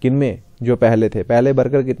दें, किन में, जो पहले थे, पहले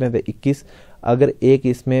वर्कर कितने थे 21, अगर एक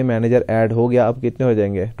इसमें मैनेजर ऐड हो गया, अब कितने हो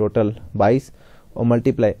जाएंगे टोटल 22, और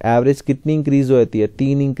मल्टीप्लाई एवरेज कितनी इंक्रीज हो जाती है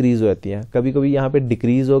 3 इंक्रीज हो जाती है। कभी कभी यहाँ पे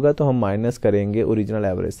डिक्रीज होगा तो हम माइनस करेंगे ओरिजिनल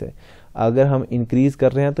एवरेज से, अगर हम इंक्रीज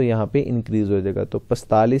कर रहे हैं तो यहाँ पे इंक्रीज हो जाएगा। तो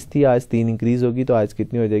 45 थी, आज 3 इंक्रीज होगी, तो आज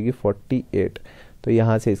कितनी हो जाएगी 48। तो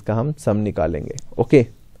यहाँ से इसका हम सम निकालेंगे। ओके,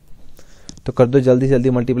 तो कर दो जल्दी जल्दी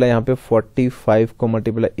मल्टीप्लाई। यहाँ पे 45 को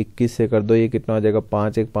मल्टीप्लाई 21 से कर दो, ये कितना हो जाएगा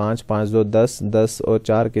 5 1 5 5 2 10 10 और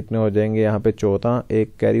 4 कितने हो जाएंगे, यहाँ पे 14,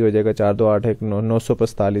 एक कैरी हो जाएगा 4 2 8 1 9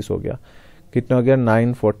 945 हो गया। कितना हो गया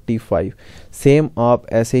 945। सेम आप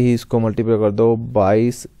ऐसे ही इसको मल्टीप्लाई कर दो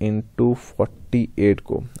 22 इंटू 48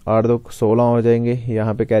 को, 8 2 16 हो जाएंगे,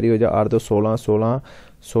 यहाँ पे कैरी हो जाए 8 2 16 16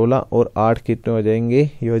 16 और 8 कितने हो जाएंगे,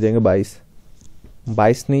 ये हो जाएंगे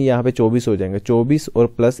 22 नहीं, यहाँ पे 24 हो जाएंगे, 24 और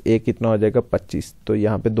प्लस 1 कितना हो जाएगा 25। तो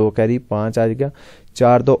यहाँ पे 2 कैरी 5 आ गया,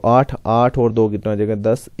 4 2 8 8 और 2 कितना हो जाएगा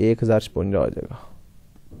 10, 1056 हो जाएगा।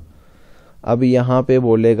 अब यहाँ पे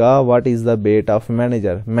बोलेगा what is the weight of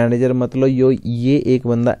manager. Manager मतलब ये एक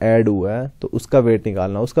बंदा ऐड हुआ है तो उसका वेट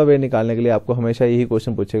निकालना। उसका वेट निकालने के लिए आपको हमेशा यही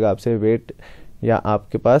क्वेश्चन पूछेगा आपसे, वेट या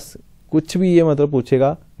आपके पास कुछ भी ये मतलब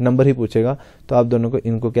पूछेगा, नंबर ही पूछेगा, तो आप दोनों को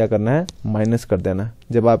इनको क्या करना है माइनस कर देना है।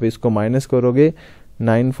 जब आप इसको माइनस करोगे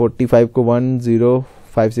 945 को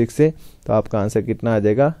 1056 से, तो आपका आंसर कितना आ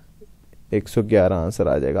जाएगा 111 आंसर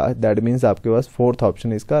आ जाएगा। दैट मीन्स आपके पास 4th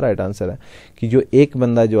ऑप्शन इसका राइट आंसर है कि जो एक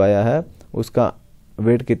बंदा जो आया है उसका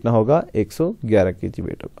वेट कितना होगा 111 kg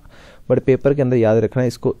वेट होगा। बट पेपर के अंदर याद रखना है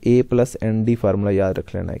इसको A+ND फार्मूला याद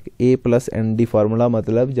रख लेना है कि A+ND फार्मूला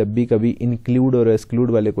मतलब जब भी कभी इंक्लूड और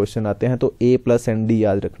एक्सक्लूड वाले क्वेश्चन आते हैं तो A+ND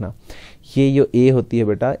याद रखना। ये जो A होती है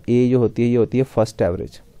बेटा, A जो होती है ये होती है फर्स्ट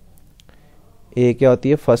एवरेज। A क्या होती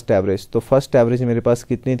है फर्स्ट एवरेज। तो फर्स्ट एवरेज मेरे पास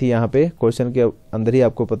कितनी थी, यहाँ पे क्वेश्चन के अंदर ही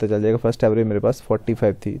आपको पता चल जाएगा। फर्स्ट एवरेज मेरे पास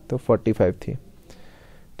 45 थी, तो 45 थी।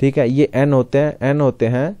 ठीक है, ये N होते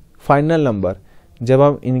हैं फाइनल नंबर। जब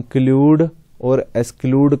हम इंक्लूड और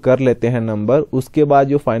एक्सक्लूड कर लेते हैं नंबर, उसके बाद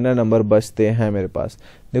जो फाइनल नंबर बचते हैं मेरे पास,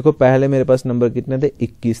 देखो पहले मेरे पास नंबर कितने थे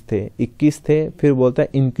 21 थे, फिर बोलता है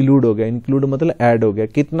इंक्लूड हो गया। इंक्लूड मतलब ऐड हो गया,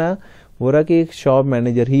 कितना हो रहा कि एक शॉप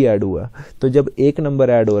मैनेजर ही ऐड हुआ। तो जब एक नंबर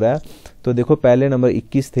ऐड हो रहा है तो देखो पहले नंबर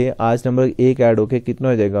 21 थे, आज नंबर एक ऐड होके कितना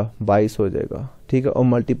हो जाएगा 22 हो जाएगा। ठीक है, और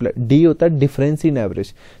मल्टीप्लाई डी होता है डिफरेंस इन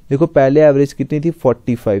एवरेज। देखो पहले एवरेज कितनी थी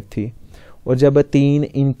 45 थी, और जब 3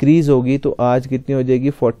 इंक्रीज होगी तो आज कितनी हो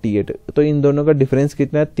जाएगी 48। तो इन दोनों का डिफरेंस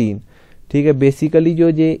कितना है 3। ठीक है, बेसिकली जो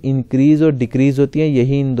ये इंक्रीज और डिक्रीज होती है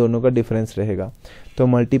यही इन दोनों का डिफरेंस रहेगा। तो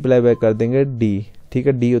मल्टीप्लाई बाय कर देंगे डी। ठीक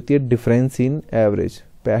है, डी होती है डिफरेंस इन एवरेज।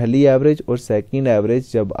 पहली एवरेज और सेकंड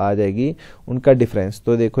एवरेज जब आ जाएगी उनका डिफरेंस,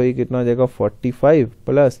 तो देखो ये कितना हो जाएगा 45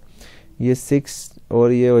 प्लस ये 6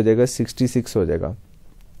 और ये हो जाएगा 66 हो जाएगा।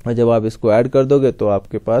 और जब आप इसको ऐड कर दोगे तो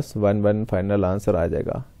आपके पास 1 फाइनल आंसर आ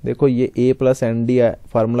जाएगा। देखो ये A+ND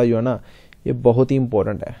फार्मूला जो है ना, ये बहुत ही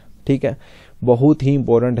इंपॉर्टेंट है। ठीक है, बहुत ही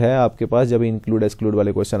इंपॉर्टेंट है आपके पास। जब इंक्लूड एक्सक्लूड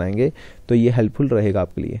वाले क्वेश्चन आएंगे तो ये हेल्पफुल रहेगा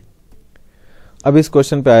आपके लिए। अब इस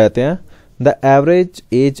क्वेश्चन पे आ जाते हैं। The average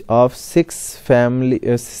age of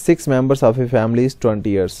 6 members of a family is 20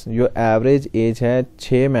 years. जो एवरेज एज है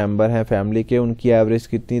 6 मेंबर हैं फैमिली के, उनकी एवरेज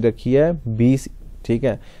कितनी रखी है 20। ठीक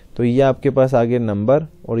है, तो ये आपके पास आ गए नंबर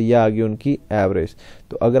और ये आ गई उनकी एवरेज।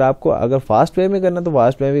 तो अगर फास्ट वे में करना तो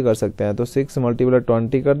फास्ट वे भी कर सकते हैं। तो 6 ×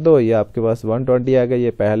 20 कर दो, ये आपके पास 120 आ गया।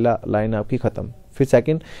 ये पहला लाइन आपकी खत्म। फिर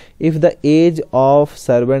second, if the age of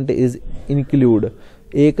servant is include.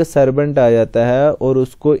 एक सर्वेंट आ जाता है और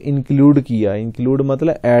उसको इंक्लूड किया, इंक्लूड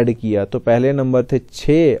मतलब ऐड किया। तो पहले नंबर थे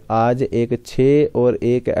 6, आज एक 6 और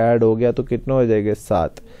एक ऐड हो गया तो कितना हो जाएगा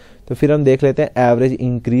 7। तो फिर हम देख लेते हैं एवरेज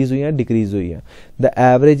इंक्रीज हुई है डिक्रीज हुई है। द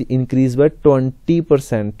एवरेज इंक्रीज बाय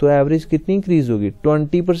 20%, तो एवरेज कितनी इंक्रीज होगी,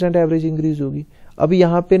 20% एवरेज इंक्रीज होगी। अब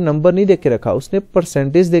यहाँ पे नंबर नहीं देख के रखा, उसने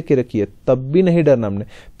परसेंटेज देख के रखी है, तब भी नहीं डरना हमने।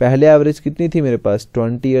 पहले एवरेज कितनी थी मेरे पास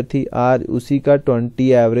 20 थी, आज उसी का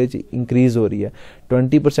 20 एवरेज इंक्रीज हो रही है।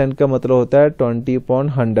 20% का मतलब होता है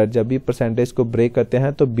 20/100, जब भी परसेंटेज को ब्रेक करते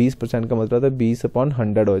हैं तो 20% का मतलब होता है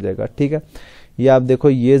 20/100 हो जाएगा। ठीक है, ये आप देखो,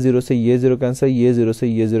 ये 0 से ये 0 कैंसिल, ये 0 से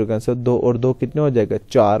ये 0 कैंसिल, 2 और 2 कितने हो जाएगा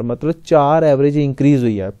 4, मतलब 4 एवरेज इंक्रीज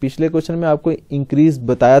हुई है। पिछले क्वेश्चन में आपको इंक्रीज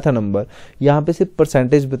बताया था नंबर, यहाँ पे सिर्फ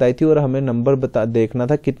परसेंटेज बताई थी और हमें नंबर देखना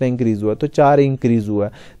था कितना इंक्रीज हुआ, तो 4 इंक्रीज हुआ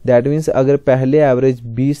है। दैट मीन्स अगर पहले एवरेज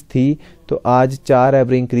 20 थी तो आज 4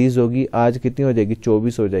 एवरेज इंक्रीज होगी, आज कितनी हो जाएगी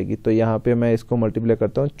 24 हो जाएगी। तो यहाँ पे मैं इसको मल्टीप्लाई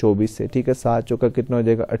करता हूँ 24 से। ठीक है, 7 चौका कितना हो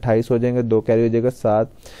जाएगा 28 हो जाएंगे, 2 कैरी हो जाएगा 7,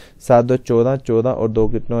 7 2 14, 14 और 2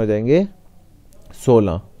 कितने हो जाएंगे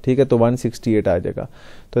 16। ठीक है, तो 168 आ जाएगा।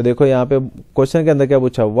 तो देखो यहाँ पे क्वेश्चन के अंदर क्या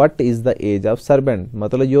पूछा, what is the age of servant,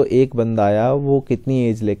 मतलब जो एक बंदा आया वो कितनी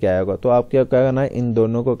एज लेके आया होगा। तो आप क्या करना है, इन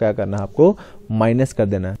दोनों को क्या करना है, आपको माइनस कर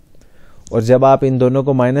देना है। और जब आप इन दोनों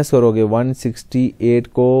को माइनस करोगे 168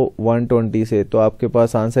 को 120 से, तो आपके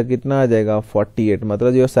पास आंसर कितना आ जाएगा 48,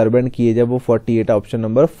 मतलब जो सर्वेंट की एज है वो 48, ऑप्शन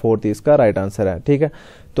नंबर 4 इसका राइट आंसर है। ठीक है,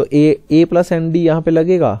 तो ए प्लस एन डी यहाँ पे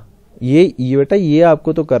लगेगा, ये बेटा ये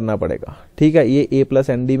आपको तो करना पड़ेगा। ठीक है, ये ए प्लस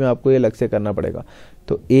एन डी में आपको ये अलग से करना पड़ेगा।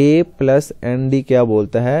 तो ए प्लस एन डी क्या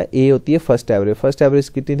बोलता है, ए होती है फर्स्ट एवरेज, फर्स्ट एवरेज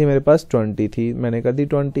कितनी थी मेरे पास 20 थी, मैंने कर दी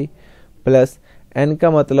 20, प्लस एन का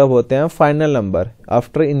मतलब होते हैं फाइनल नंबर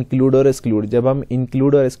आफ्टर इंक्लूड और एक्सक्लूड। जब हम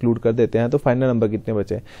इंक्लूड और एक्सक्लूड कर देते हैं तो फाइनल नंबर कितने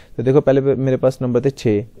बचे, तो देखो पहले मेरे पास नंबर थे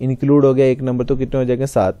 6, इंक्लूड हो गया एक नंबर, तो कितने हो जाएंगे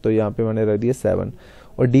 7, तो यहाँ पे मैंने रख दिया 7।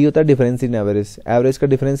 और डी होता है डिफरेंस इन एवरेज, एवरेज का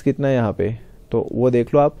डिफरेंस कितना है यहाँ पे, तो वो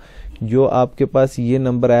देख लो आप, जो आपके पास ये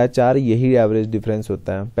नंबर आया 4, यही एवरेज डिफरेंस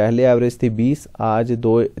होता है। पहले एवरेज थी 20, आज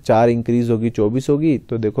 4 इंक्रीज होगी 24 होगी,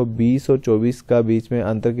 तो देखो 20 और 24 का बीच में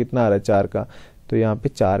अंतर कितना आ रहा है 4 का, तो यहाँ पे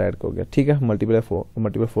 4 ऐड हो गया। ठीक है, मल्टीप्लाई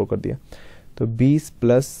 4 कर दिया, तो 20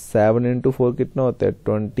 प्लस 7 इंटू 4 कितना होता है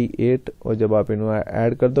 28, और जब आप इनको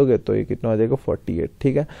ऐड कर दोगे तो ये कितना हो जाएगा 48।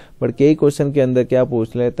 ठीक है, बट कई क्वेश्चन के अंदर क्या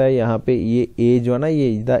पूछ लेता है, यहाँ पे ये एज जो है ना,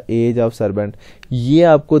 ये द एज ऑफ सर्वेंट, ये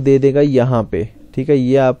आपको दे देगा यहाँ पे। ठीक है,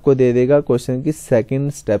 ये आपको दे देगा क्वेश्चन की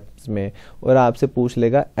सेकंड स्टेप्स में, और आपसे पूछ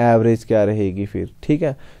लेगा एवरेज क्या रहेगी फिर। ठीक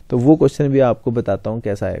है, तो वो क्वेश्चन भी आपको बताता हूँ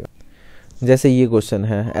कैसा आएगा। जैसे ये क्वेश्चन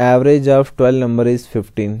है, average of 12 number is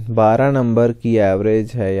 15, 12 number की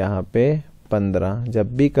एवरेज है यहाँ पे 15।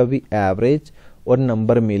 जब भी कभी एवरेज और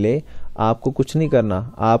नंबर मिले, आपको कुछ नहीं करना,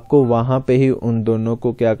 आपको वहाँ पे ही उन दोनों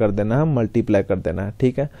को क्या कर देना है, मल्टीप्लाई कर देना है।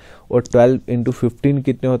 ठीक है, और 12 इंटू 15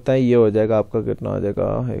 कितने होता है, ये हो जाएगा आपका कितना हो जाएगा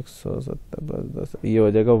 170 + 10, ये हो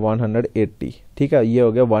जाएगा 180। ठीक है, ये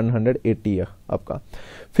हो गया 180 है आपका।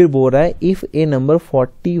 फिर बोल रहा है if A number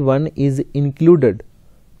 41 is included,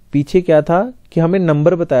 पीछे क्या था कि हमें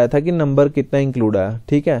नंबर बताया था कि नंबर कितना इंक्लूड है।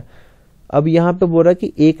 ठीक है, अब यहाँ पे बोल रहा है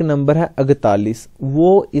कि एक नंबर है 48,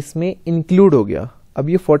 वो इसमें इंक्लूड हो गया। अब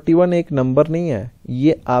ये 41 एक नंबर नहीं है,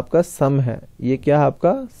 ये आपका सम है, ये क्या है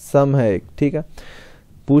आपका सम है एक। ठीक है,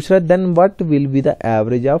 पूछ रहा है then what will be the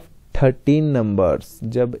average of 13 numbers,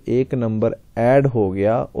 जब एक नंबर ऐड हो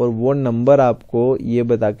गया और वो नंबर आपको ये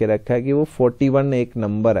बता के रखा है कि वो 41 एक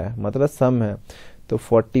नंबर है, मतलब सम है, तो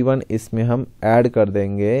 41 इसमें हम ऐड कर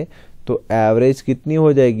देंगे तो एवरेज कितनी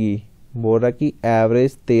हो जाएगी, बोल रहा कि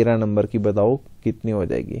एवरेज 13 नंबर की बताओ कितनी हो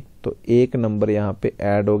जाएगी। तो एक नंबर यहाँ पे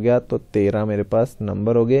ऐड हो गया तो 13 मेरे पास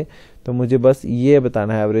नंबर हो गए। तो मुझे बस ये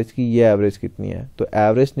बताना है एवरेज की, ये एवरेज कितनी है। तो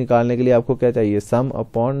एवरेज निकालने के लिए आपको क्या चाहिए, सम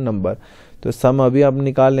अपॉन नंबर। तो सम अभी आप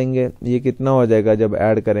निकाल लेंगे, ये कितना हो जाएगा जब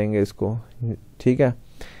ऐड करेंगे इसको। ठीक है,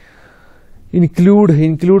 इंक्लूड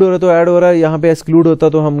हो रहा तो ऐड हो रहा है, यहाँ पे एक्सक्लूड होता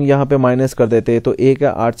तो हम यहाँ पे माइनस कर देते। तो एक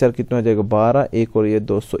है 8 4 कितना हो जाएगा 12, एक और ये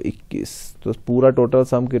 221, तो पूरा टोटल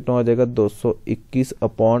सम कितना हो जाएगा 221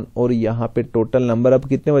 अपॉन, और यहाँ पे टोटल नंबर अब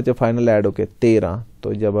कितने बचे फाइनल ऐड होके 13।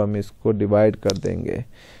 तो जब हम इसको डिवाइड कर देंगे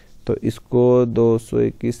तो इसको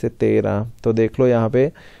 221 से 13, तो देख लो यहाँ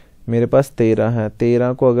पे मेरे पास 13 है।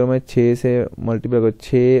 13 को अगर मैं 6 से मल्टीप्लाई करूँ,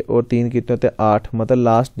 6 और 3 कितने होते हैं 8, मतलब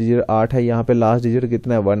लास्ट डिजिट 8 है, यहाँ पे लास्ट डिजिट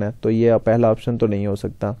कितना है 1 है, तो ये पहला ऑप्शन तो नहीं हो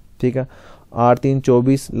सकता। ठीक है, 8 3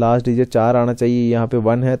 24, लास्ट डिजिट 4 आना चाहिए, यहाँ पे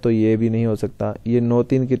 1 है तो ये भी नहीं हो सकता। ये 9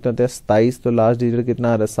 3 कितने होते हैं 27, तो लास्ट डिजिट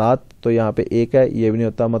कितना आ रहा है 7, तो यहाँ पे 1 है, ये भी नहीं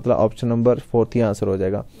होता, मतलब ऑप्शन नंबर 4 ही आंसर हो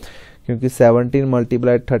जाएगा। क्योंकि 17 ×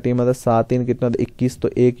 30 मतलब 7 3 कितना 21, तो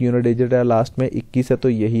एक यूनिट डिजिट है लास्ट में 21 है, तो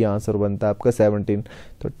यही आंसर बनता है आपका 17।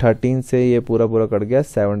 तो 13 से ये पूरा कट गया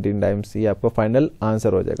 17 टाइम्स, ये आपका फाइनल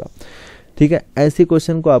आंसर हो जाएगा। ठीक है, ऐसे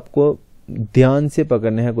क्वेश्चन को आपको ध्यान से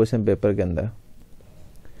पकड़ने हैं क्वेश्चन पेपर के अंदर।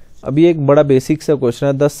 अभी एक बड़ा बेसिक सा क्वेश्चन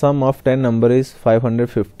है, the some of 10 number is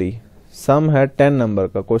 550। सम है 10 नंबर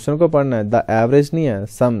का, क्वेश्चन को पढ़ना है, द एवरेज नहीं है,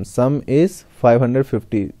 सम इज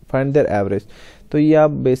 550, फाइंड देयर एवरेज। तो ये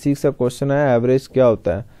आप बेसिक सा क्वेश्चन है, एवरेज क्या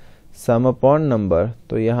होता है, सम अपॉन नंबर।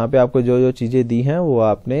 तो यहाँ पे आपको जो जो चीज़ें दी हैं वो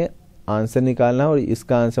आपने आंसर निकालना है और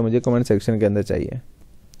इसका आंसर मुझे कमेंट सेक्शन के अंदर चाहिए।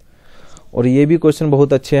 और ये भी क्वेश्चन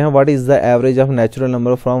बहुत अच्छे हैं, what is the average of natural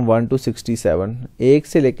number from 1 to 67। 1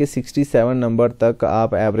 से लेके 67 नंबर तक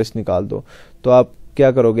आप एवरेज निकाल दो। तो आप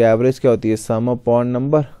क्या करोगे, एवरेज क्या होती है, सम अपॉन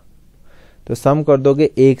नंबर। तो सम कर दोगे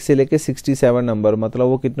 1 से लेके 67 नंबर, मतलब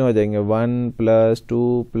वो कितने हो जाएंगे, 1 +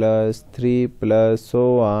 2 + 3 + so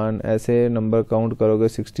on, ऐसे नंबर काउंट करोगे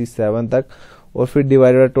 67 तक। और फिर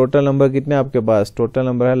डिवाइडेड, टोटल नंबर कितने आपके पास, टोटल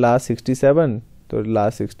नंबर है लास्ट 67, तो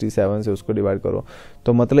लास्ट 67 से उसको डिवाइड करो।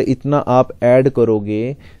 तो मतलब इतना आप ऐड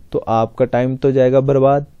करोगे तो आपका टाइम तो जाएगा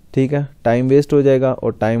बर्बाद, ठीक है, टाइम वेस्ट हो जाएगा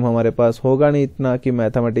और टाइम हमारे पास होगा नहीं इतना कि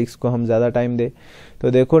मैथमेटिक्स को हम ज़्यादा टाइम दे।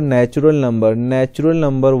 तो देखो नेचुरल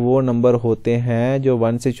नंबर वो नंबर होते हैं जो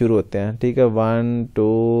 1 से शुरू होते हैं, ठीक है, 1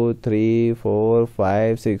 2 3 4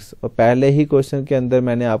 5 6। और पहले ही क्वेश्चन के अंदर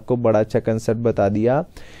मैंने आपको बड़ा अच्छा कंसेप्ट बता दिया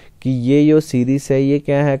कि ये जो सीरीज है ये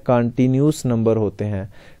क्या है, कंटिन्यूस नंबर होते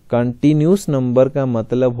हैं। कंटिन्यूस नंबर का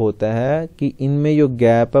मतलब होता है कि इनमें जो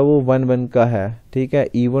गैप है वो 1 1 का है, ठीक है,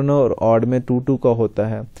 इवन और ऑड में 2 2 का होता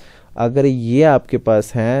है। अगर ये आपके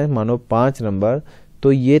पास है मानो 5 नंबर,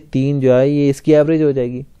 तो ये 3 जो है ये इसकी एवरेज हो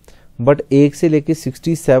जाएगी। बट 1 से लेके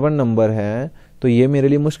 67 नंबर है तो ये मेरे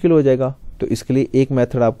लिए मुश्किल हो जाएगा। तो इसके लिए एक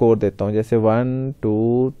मेथड आपको और देता हूँ, जैसे 1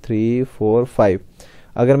 2 3 4 5।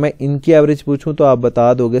 अगर मैं इनकी एवरेज पूछूं तो आप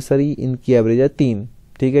बता दोगे सर इनकी एवरेज है 3,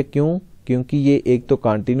 ठीक है, क्यों, क्योंकि ये एक तो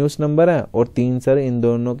कंटिन्यूस नंबर है और 3 सर इन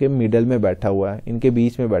दोनों के मिडल में बैठा हुआ है, इनके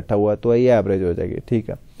बीच में बैठा हुआ है, तो ये एवरेज हो जाएगी, ठीक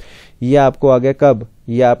है। ये आपको आ गया कब,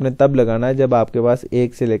 ये आपने तब लगाना है जब आपके पास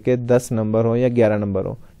 1 से लेके 10 नंबर हो या 11 नंबर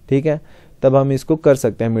हो, ठीक है, तब हम इसको कर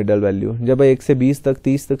सकते हैं मिडल वैल्यू। जब 1 से 20 तक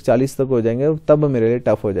 30 तक 40 तक हो जाएंगे तब मेरे लिए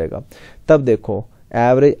टफ हो जाएगा। तब देखो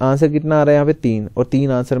एवरेज आंसर कितना आ रहा है यहाँ पे 3, और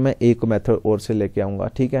 3 आंसर मैं एक मेथड और से लेके आऊंगा,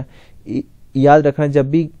 ठीक है। याद रखना जब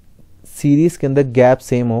भी सीरीज के अंदर गैप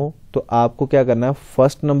सेम हो तो आपको क्या करना है,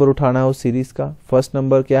 फर्स्ट नंबर उठाना है उस सीरीज का, फर्स्ट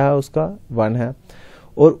नंबर क्या है उसका 1 है,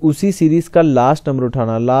 और उसी सीरीज का लास्ट नंबर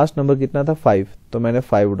उठाना, लास्ट नंबर कितना था 5, तो मैंने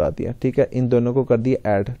 5 उठा दिया, ठीक है, इन दोनों को कर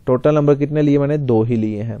दिया ऐड। टोटल नंबर कितने लिए मैंने, 2 ही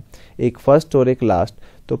लिए हैं, एक फर्स्ट और एक लास्ट।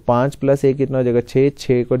 तो 5 + 1 कितना हो जाएगा 6,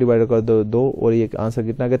 6 को डिवाइड कर दो 2, और ये आंसर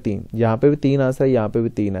कितना का 3। यहाँ पे भी 3 आंसर है, यहाँ पे भी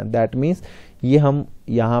 3 है, दैट मीन्स ये हम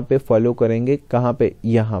यहाँ पे फॉलो करेंगे, कहाँ पे,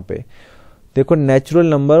 यहाँ पे। देखो नेचुरल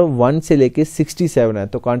नंबर 1 से लेके 67 है,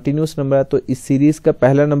 तो कंटिन्यूस नंबर है, तो इस सीरीज का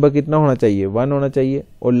पहला नंबर कितना होना चाहिए, 1 होना चाहिए,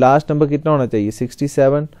 और लास्ट नंबर कितना होना चाहिए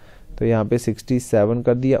 67। तो यहाँ पे 67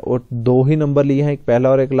 कर दिया, और 2 ही नंबर लिए हैं, एक पहला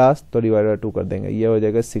और एक लास्ट, तो डिवाइड बाय 2 कर देंगे, ये हो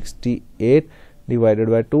जाएगा 68 डिवाइडेड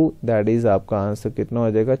बाय 2, दैट इज आपका आंसर कितना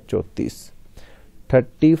हो जाएगा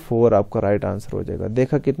 34 आपका राइट आंसर हो जाएगा।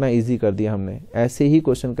 देखा कितना इजी कर दिया हमने, ऐसे ही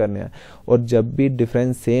क्वेश्चन करने हैं। और जब भी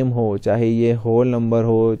डिफरेंस सेम हो, चाहे ये होल नंबर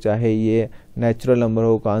हो, चाहे ये नेचुरल नंबर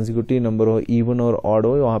हो, कॉन्जिक्यूटिव नंबर हो, इवन और ऑड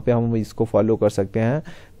हो, वहाँ पे हम इसको फॉलो कर सकते हैं,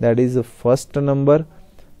 that is first number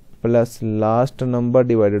plus last number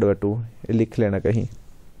divided by 2, लिख लेना कहीं।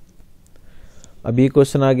 अब ये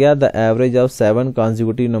क्वेश्चन आ गया, the average of 7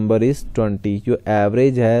 consecutive number is 20। जो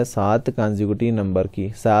एवरेज है 7 कॉन्जिक्यूटिव नंबर की,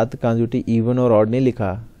 7 कॉन्जिक्यूटिव इवन और ऑड नहीं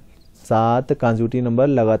लिखा, 7 कॉन्जिक्यूटिव नंबर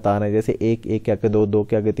लगातार है, जैसे 1 1 के आगे 2 2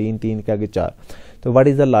 के आगे 3 3 के आगे 4। तो what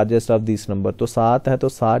is the largest of this number, तो 7 है तो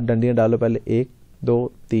 7 डंडियां डालो पहले, 1 2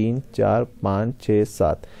 3 4 5 6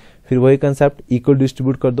 7। फिर वही कंसेप्ट इक्वल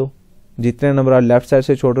डिस्ट्रीब्यूट कर दो, जितने नंबर आप लेफ्ट साइड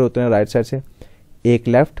से छोड़ रहे होते हैं राइट साइड से, 1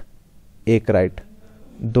 left 1 right,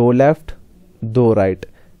 2 left 2 right,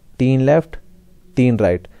 3 left 3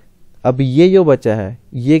 right. अब ये जो बचा है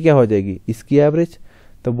ये क्या हो जाएगी, इसकी एवरेज।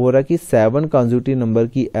 तो बोल रहा कि 7 कॉन्जिक्यूटिव नंबर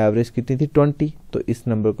की एवरेज कितनी थी 20, तो इस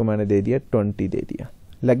नंबर को मैंने दे दिया 20 दे दिया।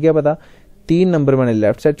 लग गया पता, 3 नंबर मैंने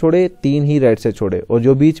लेफ्ट साइड छोड़े, 3 ही राइट साइड छोड़े, और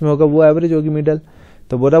जो बीच में होगा वो एवरेज होगी मिडल।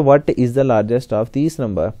 तो बोला what is the largest of this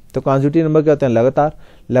number. तो कॉन्जिक्यूटिव नंबर क्या होते हैं, लगातार।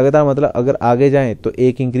 लगातार मतलब अगर आगे जाएं तो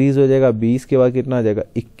 1 इंक्रीज हो जाएगा, 20 के बाद कितना आ जाएगा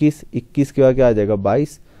 21, 21 के बाद क्या आ जाएगा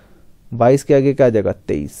 22, 22 के आगे क्या आ जाएगा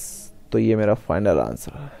 23। तो ये मेरा फाइनल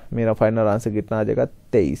आंसर है, मेरा फाइनल आंसर कितना आ जाएगा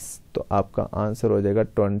 23। तो आपका आंसर हो जाएगा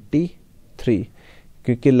 23,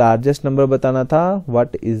 क्योंकि लार्जेस्ट नंबर बताना था,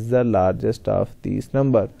 what is the largest of this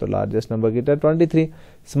number. तो लार्जेस्ट नंबर कितना 23,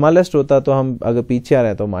 स्मॉलेस्ट होता तो हम अगर पीछे आ रहे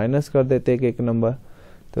हैं तो माइनस कर देते एक नंबर,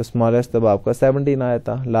 तो स्मॉलेस्ट तब आपका 17 आया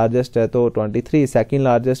था, लार्जेस्ट है तो 23, सेकंड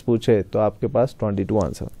लार्जेस्ट पूछे तो आपके पास 22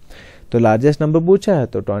 आंसर। तो लार्जेस्ट नंबर पूछा है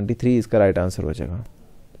तो 23 इसका राइट आंसर हो जाएगा।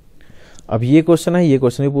 अब ये क्वेश्चन है, ये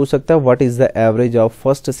क्वेश्चन भी पूछ सकता है, what is the average of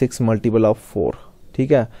first 6 multiple of 4।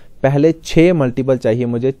 ठीक है, पहले 6 मल्टीपल चाहिए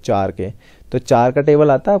मुझे 4 के। तो 4 का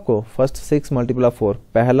टेबल आता है आपको, फर्स्ट 6 मल्टीपल ऑफ 4,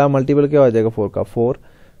 पहला मल्टीपल क्या हो जाएगा 4 का 4,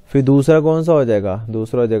 फिर दूसरा कौन सा हो जाएगा,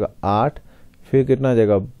 दूसरा हो जाएगा 8, फिर कितना हो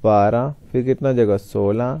जाएगा 12, फिर कितना हो जाएगा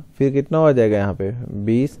 16, फिर कितना हो जाएगा यहाँ पे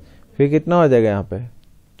 20, फिर कितना हो जाएगा यहाँ पे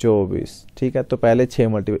 24। ठीक है, तो पहले 6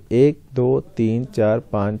 मल्टीपल 1 2 3 4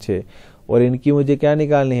 5 6, और इनकी मुझे क्या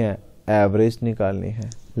निकालनी है, एवरेज निकालनी है।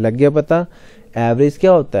 लग गया पता एवरेज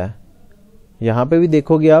क्या होता है। यहाँ पे भी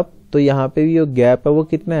देखोगे आप तो यहाँ पे भी जो गैप है वो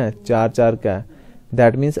कितना है 4 4 का है।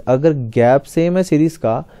 दैट मीन्स अगर गैप सेम है सीरीज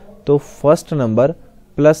का तो first number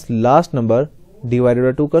plus last number divided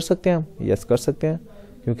by 2 कर सकते हैं हम, यस कर सकते हैं,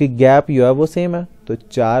 क्योंकि गैप जो है वो सेम है। तो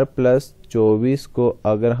 4 + 24 को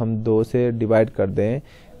अगर हम 2 से डिवाइड कर दें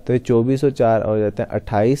तो ये 24 और 4 हो जाते हैं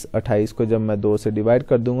 28, 28 को जब मैं 2 से डिवाइड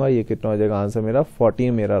कर दूंगा ये कितना हो जाएगा आंसर मेरा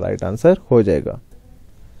 14 मेरा राइट आंसर हो जाएगा।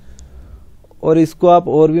 और इसको आप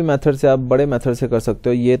और भी मेथड से, आप बड़े मेथड से कर सकते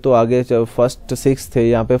हो। ये तो आगे फर्स्ट 6 थे,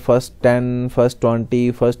 यहाँ पे फर्स्ट 10, फर्स्ट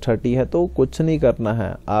 20, फर्स्ट 30 है, तो कुछ नहीं करना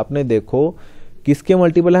है। आपने देखो किसके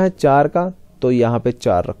मल्टीपल है 4 का, तो यहाँ पे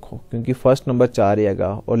 4 रखो क्योंकि फर्स्ट नंबर 4 ही आएगा।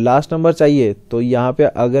 और लास्ट नंबर चाहिए तो यहाँ पे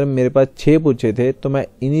अगर मेरे पास 6 पूछे थे तो मैं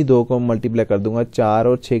इन्हीं 2 को मल्टीप्लाई कर दूंगा, 4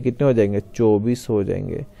 और 6 कितने हो जाएंगे 24 हो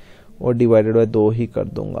जाएंगे, और डिवाइडेड बाय 2 ही कर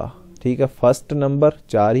दूंगा। ठीक है, फर्स्ट नंबर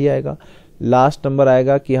 4 ही आएगा, लास्ट नंबर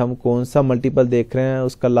आएगा कि हम कौन सा मल्टीपल देख रहे हैं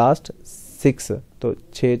उसका लास्ट 6, तो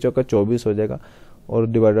 6 चौका 24 हो जाएगा, और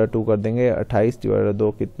डिवाइड बाय 2 कर देंगे 28 डिवाइड बाय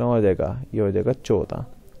 2 कितना हो जाएगा, ये हो जाएगा 14।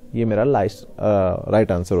 ये मेरा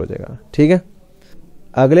राइट आंसर हो जाएगा। ठीक है,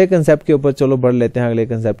 अगले कंसेप्ट के ऊपर चलो बढ़ लेते हैं। अगले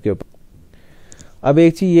कंसेप्ट के ऊपर अब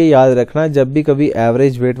एक चीज ये याद रखना, जब भी कभी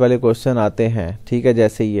एवरेज वेट वाले क्वेश्चन आते हैं, ठीक है,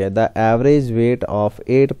 जैसे ये the average weight of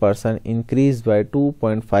 8 person increase by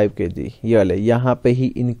 2.5 kg, ये वाले यहाँ पे ही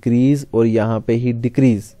इंक्रीज और यहाँ पे ही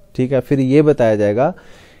डिक्रीज। ठीक है, फिर ये बताया जाएगा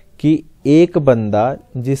कि एक बंदा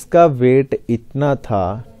जिसका वेट इतना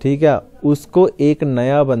था, ठीक है, उसको एक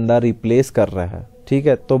नया बंदा रिप्लेस कर रहा है। ठीक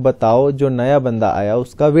है, तो बताओ जो नया बंदा आया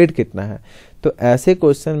उसका वेट कितना है। तो ऐसे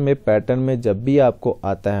क्वेश्चन में पैटर्न में जब भी आपको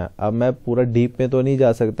आता है, अब मैं पूरा डीप में तो नहीं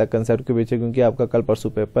जा सकता कंसेप्ट के पीछे क्योंकि आपका कल परसों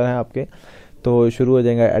पेपर है आपके, तो शुरू हो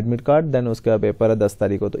जाएगा एडमिट कार्ड, देन उसके बाद पेपर है 10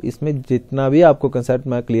 तारीख को। तो इसमें जितना भी आपको कंसेप्ट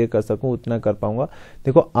मैं क्लियर कर सकूं उतना कर पाऊंगा।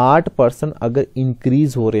 देखो 8 पर्सन अगर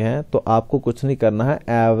इंक्रीज हो रहे हैं तो आपको कुछ नहीं करना है,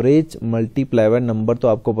 एवरेज मल्टीप्लाई बाय नंबर, तो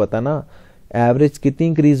आपको पता ना एवरेज कितनी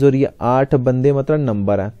इंक्रीज हो रही है, 8 बंदे मतलब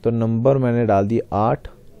नंबर है, तो नंबर मैंने डाल दिया 8।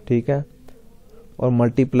 ठीक है, और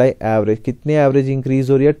मल्टीप्लाई एवरेज, कितनी एवरेज इंक्रीज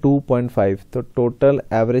हो रही है 2.5, तो टोटल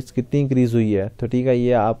एवरेज कितनी इंक्रीज हुई है। तो ठीक है,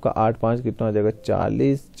 ये आपका 8 5 कितना हो जाएगा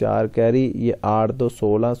 40, 4 कैरी, ये 8 2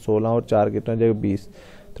 16, 16 और 4 कितना हो जाएगा 20।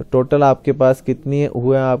 तो टोटल आपके पास कितनी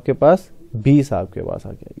हुए हैं, आपके पास 20 आपके पास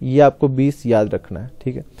आ गया, ये आपको 20 याद रखना है।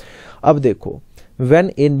 ठीक है, अब देखो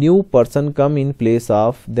when a new person come in place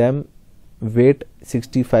of them wait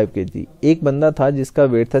 65 kg, एक बंदा था जिसका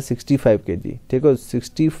वेट था 65 kg। ठीक है,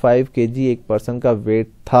 65 kg एक पर्सन का वेट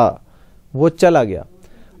था, वो चला गया,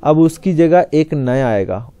 अब उसकी जगह एक नया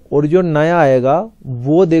आएगा, और जो नया आएगा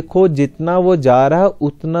वो देखो जितना वो जा रहा है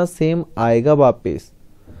उतना सेम आएगा वापस,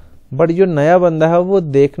 बट जो नया बंदा है वो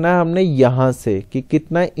देखना है हमने यहां से कि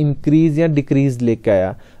कितना इंक्रीज या डिक्रीज लेके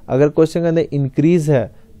आया। अगर क्वेश्चन के अंदर इंक्रीज है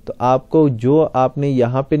तो आपको जो आपने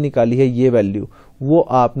यहाँ पे निकाली है ये वैल्यू वो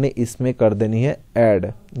आपने इसमें कर देनी है ऐड,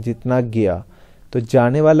 जितना गया। तो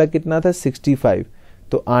जाने वाला कितना था 65,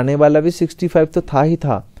 तो आने वाला भी 65 तो था ही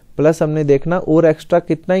था, प्लस हमने देखना और एक्स्ट्रा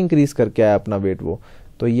कितना इंक्रीज करके आया अपना वेट वो,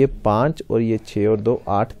 तो ये 5 और ये 6 और 2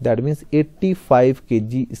 8, दैट मीन्स 85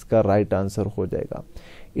 kg इसका राइट आंसर हो जाएगा।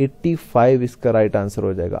 85 इसका राइट आंसर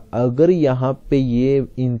हो जाएगा। अगर यहाँ पे ये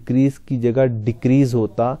इंक्रीज की जगह डिक्रीज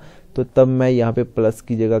होता तो तब मैं यहाँ पे प्लस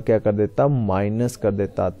की जगह क्या कर देता, माइनस कर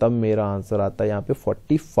देता, तब मेरा आंसर आता यहाँ पे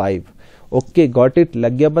 45। ओके, गॉट इट,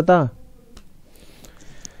 लग गया पता।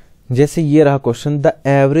 जैसे ये रहा question, the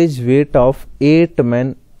average weight of 8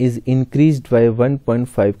 men is increased by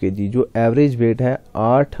 1.5 kg, जो एवरेज वेट है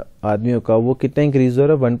 8 आदमियों का वो कितना इंक्रीज हो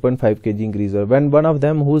रहा है 1.5 kg इंक्रीज हो रहा है। When one of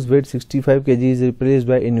them whose wait 65 kg is replaced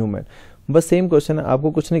by a new man, बस सेम क्वेश्चन है,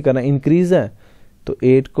 आपको कुछ नहीं करना, इंक्रीज है तो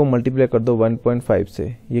 8 को मल्टीप्लाई कर दो 1.5 से,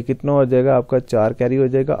 ये कितना हो जाएगा आपका 4 कैरी हो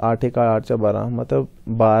जाएगा, 8 1 8 4 12, मतलब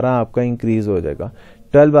 12 आपका इंक्रीज हो जाएगा।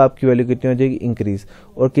 12 आपकी वैल्यू कितनी हो जाएगी इंक्रीज,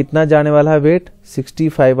 और कितना जाने वाला है वेट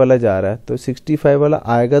 65 वाला जा रहा है, तो 65 वाला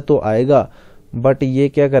आएगा तो आएगा, बट ये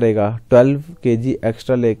क्या करेगा 12 kg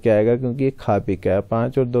एक्स्ट्रा लेके आएगा क्योंकि ये खा पी के आया।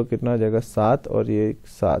 5 और 2 कितना हो जाएगा 7, और ये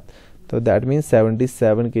 7, तो दैट मीन्स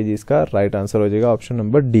 77 kg इसका राइट आंसर हो जाएगा, ऑप्शन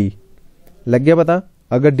नंबर डी। लग गया पता।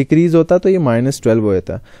 अगर डिक्रीज होता तो ये -12 हो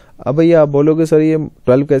जाता, अब भैया आप बोलोगे सर ये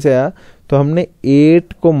 12 कैसे आया, तो हमने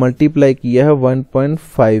 8 को मल्टीप्लाई किया है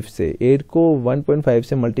 1.5 से, 8 को 1.5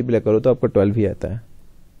 से मल्टीप्लाई करो तो आपका 12 ही आता है।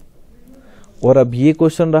 और अब ये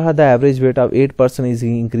क्वेश्चन रहा, the average weight of 8 person is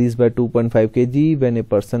increase by 2.5 kg when a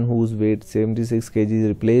person whose wait 76 kg is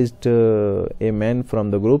replaced a man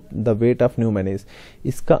from the group, the weight of new man is.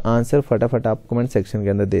 इसका आंसर फटाफट आप कमेंट सेक्शन के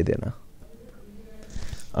अंदर दे देना।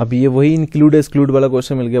 अब ये वही include exclude वाला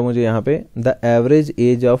क्वेश्चन मिल गया मुझे यहाँ पे, the average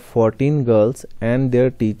age of 14 girls and there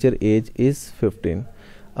teacher as is 15।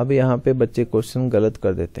 अब यहाँ पे बच्चे क्वेश्चन गलत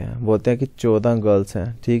कर देते हैं, बोलते हैं कि 14 गर्ल्स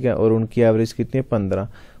हैं, ठीक है, और उनकी एवरेज कितनी है 15।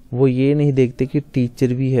 वो ये नहीं देखते कि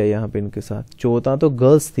टीचर भी है यहाँ पे इनके साथ। 14 तो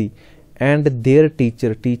गर्ल्स थी एंड देयर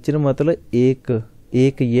टीचर, टीचर मतलब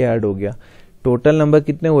एक ये ऐड हो गया। टोटल नंबर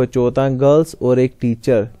कितने हुए, 14 गर्ल्स और एक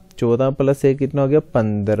टीचर, 14 प्लस 1 कितना हो गया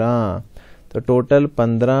 15। तो टोटल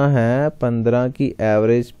 15 है, 15 की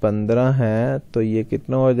एवरेज 15 है, तो ये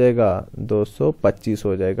कितना हो जाएगा 225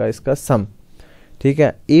 हो जाएगा इसका सम, ठीक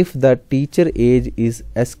है। If the teacher as is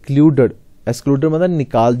excluded, excluded मतलब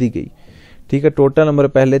निकाल दी गई, ठीक है। टोटल नंबर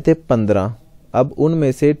पहले थे 15, अब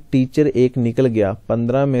उनमें से टीचर एक निकल गया,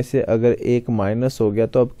 15 में से अगर एक माइनस हो गया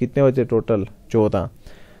तो अब कितने बचे टोटल 14।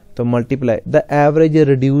 तो multiply the average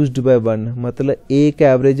reduced by 1, मतलब एक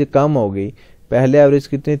एवरेज कम हो गई। पहले एवरेज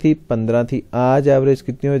कितनी थी 15 थी, आज एवरेज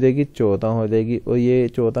कितनी हो जाएगी 14 हो जाएगी, और ये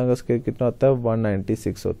 14 का स्क्वायर कितना होता है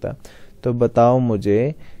 196 होता है। तो बताओ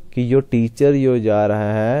मुझे कि जो टीचर जो जा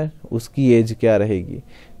रहा है उसकी एज क्या रहेगी।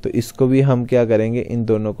 तो इसको भी हम क्या करेंगे, इन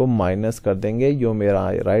दोनों को माइनस कर देंगे, जो मेरा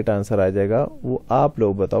राइट आंसर आ जाएगा वो आप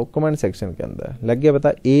लोग बताओ कमेंट सेक्शन के अंदर। लग गया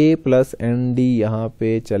बता, ए प्लस एन डी यहाँ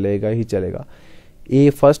पे चलेगा ही चलेगा। ए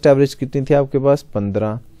फर्स्ट एवरेज कितनी थी आपके पास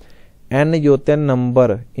 15, एन जो होता है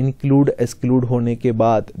नंबर इंक्लूड एक्सक्लूड होने के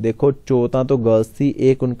बाद, देखो 14 तो गर्ल्स थी,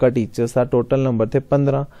 एक उनका टीचर था, टोटल नंबर थे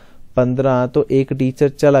 15 तो एक टीचर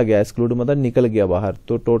चला गया, एक्सक्लूड मतलब निकल गया बाहर,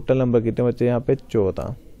 तो टोटल नंबर कितने बचे यहाँ पे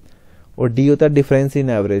 14। और डी होता है डिफरेंस इन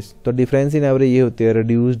एवरेज, तो डिफरेंस इन एवरेज ये होती है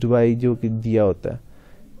रिड्यूस्ड बाई जो कि दिया होता है,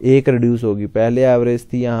 एक रिड्यूस होगी, पहले एवरेज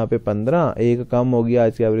थी यहाँ पे 15, एक कम होगी,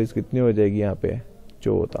 आज की एवरेज कितनी हो जाएगी यहाँ पे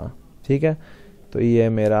 14, ठीक है। तो ये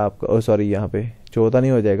मेरा आपका सॉरी यहाँ पे 14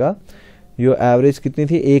 नहीं हो जाएगा, जो एवरेज कितनी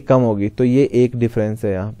थी एक कम होगी, तो ये एक डिफरेंस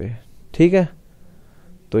है यहाँ पे, ठीक है।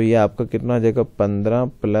 तो ये आपका कितना हो जाएगा 15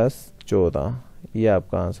 प्लस 14, ये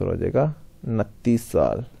आपका आंसर हो जाएगा 29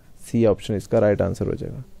 साल। सी ऑप्शन इसका राइट आंसर हो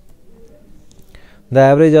जाएगा। The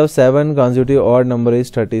average of 7 consecutive odd number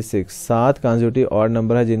is 36, 7 consecutive odd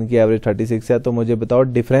number है जिनकी एवरेज 36 है, तो मुझे बताओ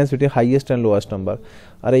difference between highest and lowest number.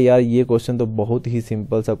 अरे यार ये क्वेश्चन तो बहुत ही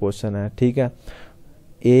सिंपल सा क्वेश्चन है, ठीक है।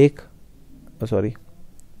 1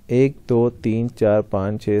 2 3 4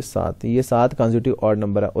 5 6 7, ये 7 कॉन्जिक्यूटिव ऑड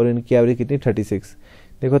नंबर है और इनकी एवरेज कितनी 36।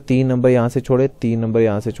 देखो 3 नंबर यहाँ से छोड़े, 3 नंबर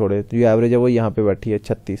यहाँ से छोड़े, तो जो एवरेज है वो यहाँ पे बैठी है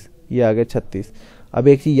 36, ये आ गया 36। अब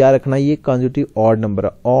एक चीज याद रखना, ये कॉन्जिक्यूटिव ऑड नंबर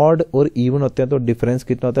है, ऑड और इवन होते हैं तो डिफरेंस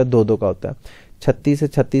कितना होता है 2-2 का होता है। 36 से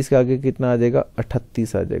 36 के आगे कितना आ जाएगा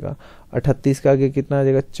 38 आ जाएगा, 38 के आगे कितना आ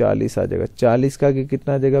जाएगा 40 आ जाएगा, 40 के आगे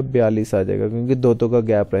कितना आ जाएगा 42 आ जाएगा, क्योंकि 2-2 का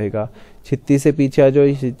गैप रहेगा। 36 से पीछे आ जाओ,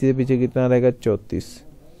 36 से पीछे कितना रहेगा 34,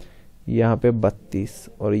 यहाँ पे 32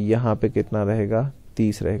 और यहाँ पे कितना रहेगा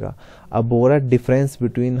 30 रहेगा। अब बोल रहा है difference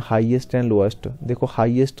between highest and lowest, देखो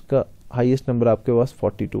हाईएस्ट नंबर आपके पास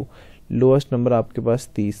 42, लोएस्ट नंबर आपके पास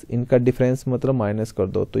 30, इनका डिफरेंस मतलब माइनस कर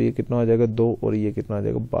दो, तो ये कितना हो जाएगा 2 और ये कितना हो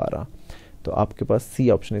जाएगा 12। तो आपके पास सी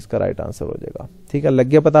ऑप्शन इसका राइट आंसर हो जाएगा, ठीक है। लग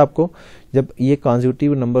गया पता आपको, जब ये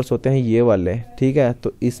कॉन्जिक्यूटिव नंबर्स होते हैं ये वाले, ठीक है,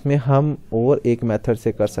 तो इसमें हम और एक मेथड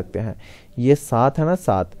से कर सकते हैं। ये 7 है ना,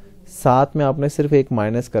 7 में आपने सिर्फ एक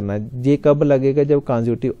माइनस करना है। ये कब लगेगा, जब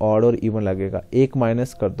कॉन्जिक्यूटिव ऑड और इवन लगेगा, एक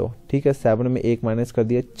माइनस कर दो, ठीक है। 7 में एक माइनस कर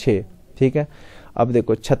दिया 6, ठीक है। अब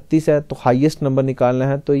देखो 36 है तो हाईएस्ट नंबर निकालना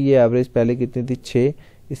है, तो ये एवरेज पहले कितनी थी 6,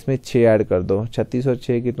 इसमें 6 ऐड कर दो, 36 और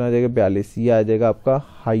 6 कितना आ जाएगा 42, ये आ जाएगा आपका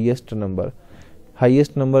हाईएस्ट नंबर।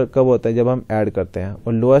 हाईएस्ट नंबर कब होता है, जब हम ऐड करते हैं,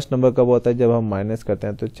 और लोएस्ट नंबर कब होता है, जब हम माइनस करते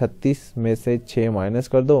हैं। तो 36 में से 6 माइनस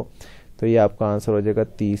कर दो, तो ये आपका आंसर हो जाएगा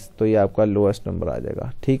 30, तो ये आपका लोएस्ट नंबर आ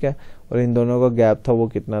जाएगा, ठीक है। और इन दोनों का गैप था वो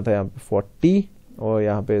कितना था यहाँ पे 40 और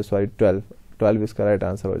यहाँ पे 12 इसका राइट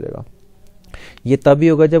आंसर हो जाएगा। ये तभी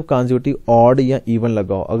होगा जब कॉन्जिक्यूटिव ऑड या इवन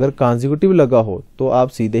लगा हो। अगर कॉन्जिक्यूटिव लगा हो तो आप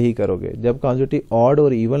सीधे ही करोगे, जब कॉन्जिक्यूटिव ऑड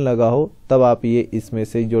और इवन लगा हो तब आप ये इसमें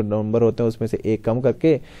से जो नंबर होते हैं उसमें से एक कम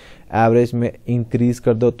करके एवरेज में इंक्रीज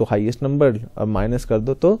कर दो तो हाईएस्ट नंबर, और माइनस कर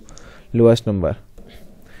दो तो लोएस्ट नंबर।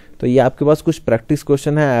 तो ये आपके पास कुछ प्रैक्टिस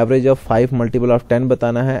क्वेश्चन है। एवरेज ऑफ 5 मल्टीपल ऑफ 10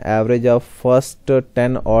 बताना है, average of first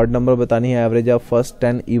 10 odd number बतानी है, average of first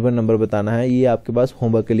 10 even number बताना है। ये आपके पास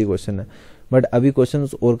होमवर्क के लिए क्वेश्चन है, बट अभी क्वेश्चन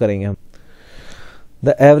और करेंगे हम।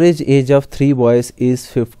 The average age of 3 boys is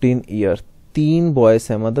 15 year. 3 boys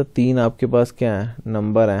हैं, मतलब 3 आपके पास क्या है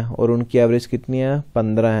नंबर हैं, और उनकी एवरेज कितनी है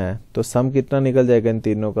 15 है, तो सम कितना निकल जाएगा इन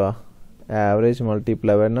तीनों का, एवरेज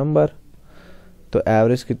मल्टीप्लाई बाय नंबर। तो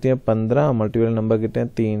एवरेज कितनी है 15, मल्टीप्लाई नंबर कितने हैं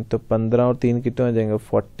 3, तो 15 और 3 कितने हो जाएंगे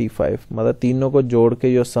 45, मतलब तीनों को जोड़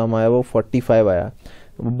के जो सम आया वो 45 आया।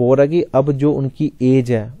 बोल रहा कि अब जो उनकी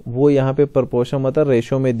एज है वो यहाँ पे प्रोपोर्शन मतलब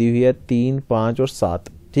रेशो में दी हुई है 3, 5 और 7,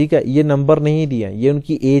 ठीक है। ये नंबर नहीं दिया है, ये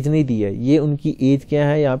उनकी एज नहीं दी है, ये उनकी एज क्या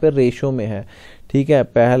है यहाँ पे रेशो में है, ठीक है।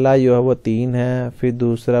 पहला जो है वो 3 है, फिर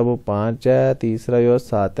दूसरा वो 5 है, तीसरा जो है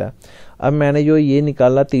 7 है। अब मैंने जो ये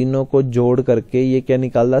निकाला तीनों को जोड़ करके ये क्या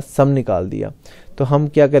निकाला सम निकाल दिया। तो हम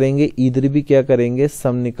क्या करेंगे इधर भी क्या करेंगे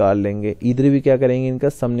सम निकाल लेंगे, इधर भी क्या करेंगे इनका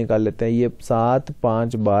सम निकाल लेते हैं। ये 7,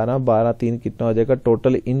 5, 12, 12, 3 कितना हो जाएगा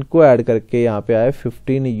टोटल, इनको ऐड करके यहाँ पे आए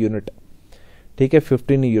 15 यूनिट, ठीक है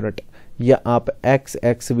 15 यूनिट। या आप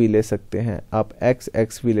x भी ले सकते हैं, आप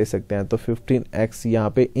x भी ले सकते हैं। तो 15x यहाँ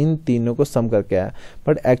पे इन तीनों को सम करके आया,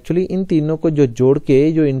 बट एक्चुअली इन तीनों को जो जोड़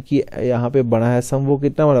के जो इनकी यहाँ पे बना है सम वो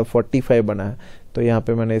कितना बना 45 बना है। तो यहाँ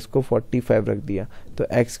पे मैंने इसको 45 रख दिया। तो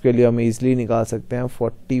x के लिए हम इजीली निकाल सकते हैं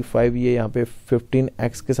 45, ये यहाँ पे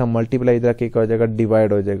 15x के साथ मल्टीप्लाई इधर के क्या हो जाएगा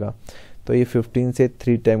डिवाइड हो जाएगा, तो ये 15 से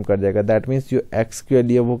 3 टाइम कर जाएगा। दैट मीन्स जो x के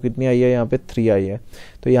लिए वो कितनी आई है यहाँ पे 3 आई है।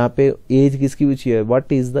 तो यहाँ पे एज किसकी पूछी है,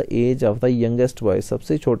 what is the age of the youngest boy,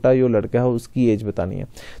 सबसे छोटा जो लड़का है उसकी एज बतानी है।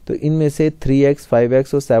 तो इनमें से 3x,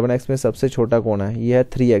 5x और 7x में सबसे छोटा कौन है, ये है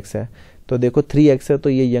 3x है। तो देखो 3x है तो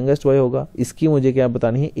ये यंगेस्ट बॉय होगा, इसकी मुझे क्या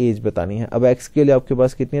बतानी है एज बतानी है। अब x के लिए आपके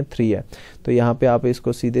पास कितनी है 3 है, तो यहाँ पे आप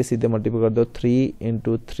इसको सीधे सीधे मल्टीप्लाई कर दो, 3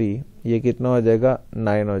 × 3 ये कितना हो जाएगा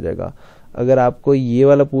 9 हो जाएगा। अगर आपको ये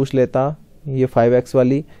वाला पूछ लेता ये 5x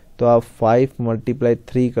वाली, तो आप 5 ×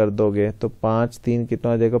 3 कर दोगे तो 5, 3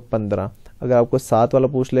 कितना हो जाएगा 15। अगर आपको 7 वाला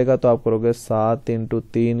पूछ लेगा तो आप करोगे 7 ×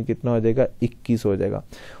 3 कितना हो जाएगा 21 हो जाएगा।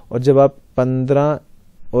 और जब आप 15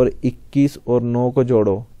 और 21 और 9 को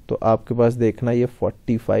जोड़ो तो आपके पास देखना ये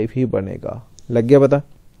 45 ही बनेगा। लग गया पता।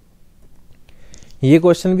 ये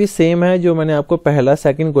क्वेश्चन भी सेम है जो मैंने आपको पहला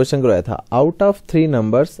सेकंड क्वेश्चन करवाया था। Out of 3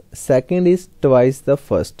 numbers second is twice the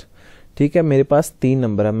first, ठीक है। मेरे पास 3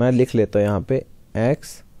 नंबर है, मैं लिख लेता हूँ यहाँ पे x,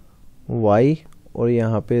 y और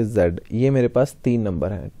यहाँ पे z, ये मेरे पास 3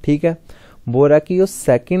 नंबर है, ठीक है। बोल रहा कि जो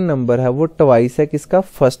सेकंड नंबर है वो ट्वाइस है किसका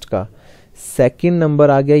फर्स्ट का। सेकंड नंबर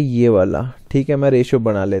आ गया ये वाला, ठीक है। मैं रेशो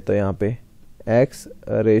बना लेता हूँ यहाँ पे x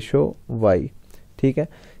रेशो y, ठीक है।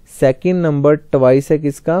 सेकंड नंबर ट्वाइस है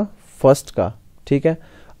किसका फर्स्ट का, ठीक है।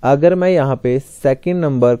 अगर मैं यहाँ पे सेकंड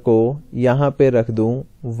नंबर को यहाँ पे रख दूं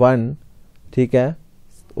 1, ठीक है,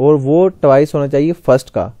 और वो ट्वाइस होना चाहिए फर्स्ट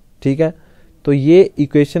का, ठीक है, तो ये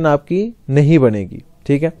इक्वेशन आपकी नहीं बनेगी,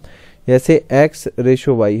 ठीक है। जैसे x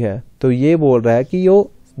रेशो y है तो ये बोल रहा है कि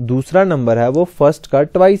जो दूसरा नंबर है वो फर्स्ट का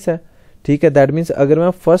ट्वाइस है, ठीक है। दैट मीन्स अगर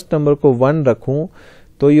मैं फर्स्ट नंबर को 1 रखूं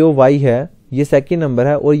तो ये y है, ये सेकंड नंबर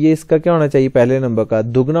है, और ये इसका क्या होना चाहिए पहले नंबर का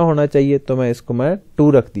दुगना होना चाहिए, तो मैं इसको 2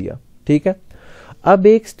 रख दिया, ठीक है। अब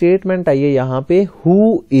एक स्टेटमेंट आई है यहाँ पे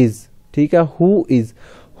हु इज, ठीक है। हु इज,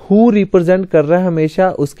 हु रिप्रेजेंट कर रहा है हमेशा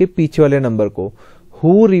उसके पीछे वाले नंबर को,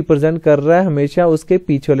 हु रिप्रेजेंट कर रहा है हमेशा उसके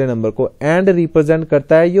पीछे वाले नंबर को, एंड रिप्रेजेंट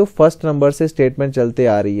करता है जो फर्स्ट नंबर से स्टेटमेंट चलते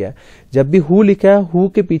आ रही है। जब भी हु लिखा है हु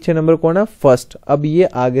के पीछे नंबर कौन है फर्स्ट। अब ये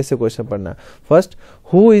आगे से क्वेश्चन पढ़ना है। First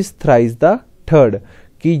who is thrice the third,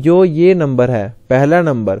 कि जो ये नंबर है पहला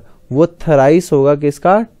नंबर वो थ्राइस होगा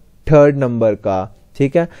किसका थर्ड नंबर का,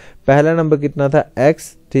 ठीक है। पहला नंबर कितना था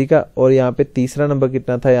x, ठीक है, और यहाँ पे तीसरा नंबर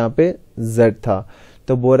कितना था यहाँ पे z था।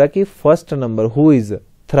 तो बोल रहा कि first number who is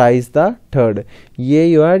thrice the third, ये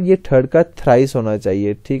यार ये थर्ड का थ्राइस होना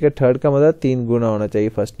चाहिए, ठीक है। थर्ड का मतलब 3 गुना होना चाहिए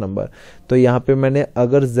फर्स्ट नंबर। तो यहाँ पे मैंने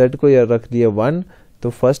अगर z को रख दिया 1 तो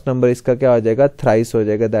फर्स्ट नंबर इसका क्या हो जाएगा थ्राइस हो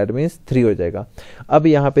जाएगा, दैट मीन्स 3 हो जाएगा। अब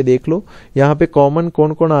यहाँ पे देख लो यहाँ पे कॉमन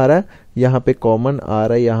कौन कौन आ रहा है, यहाँ पे कॉमन आ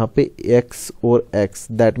रहा है यहाँ पे x और x,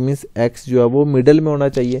 दैट मीन्स x जो है वो मिडल में होना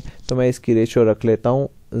चाहिए। तो मैं इसकी रेशो रख लेता हूँ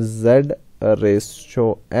z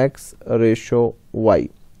ratio x ratio y,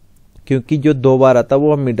 क्योंकि जो 2 बार आता है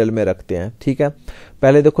वो हम मिडल में रखते हैं, ठीक है।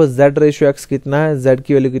 पहले देखो z रेशो x कितना है, z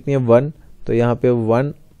की वैल्यू कितनी है 1, तो यहाँ पे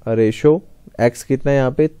 1 रेशो x कितना है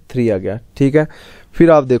यहाँ पे 3 आ गया, ठीक है। फिर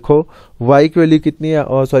आप देखो y की वैल्यू कितनी है,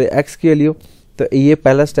 और सॉरी x की वैल्यू, तो ये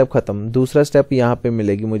पहला स्टेप खत्म। दूसरा स्टेप यहाँ पे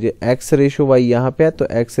मिलेगी मुझे x रेशो y यहाँ पे है, तो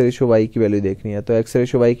x रेशो y की वैल्यू देखनी है। तो x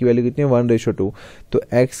रेशो y की वैल्यू कितनी है 1:2, तो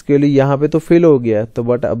x की वैल्यू यहाँ पे तो फिल हो गया, तो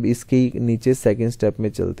बट अब इसके नीचे सेकेंड स्टेप में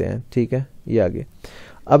चलते हैं, ठीक है। ये आगे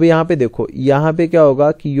अब यहाँ पे देखो यहाँ पे क्या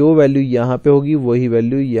होगा कि यो वैल्यू यहाँ पे होगी वही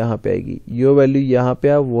वैल्यू यहाँ पे आएगी, यो वैल्यू यहाँ पे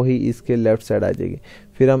है वही इसके लेफ्ट साइड आ जाएगी।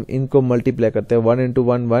 फिर हम इनको मल्टीप्लाई करते हैं 1 ×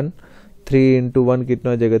 1 1, 3 इंटू 1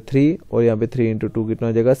 कितना हो जाएगा 3, और यहाँ पे 3 इंटू 2 कितना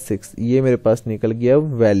हो जाएगा 6। ये मेरे पास निकल गया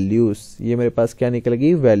वैल्यूज़, ये मेरे पास क्या निकल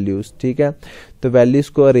गई वैल्यूज़। ठीक है, तो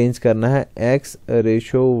वैल्यूज़ को अरेंज करना है x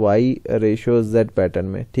ratio y ratio z pattern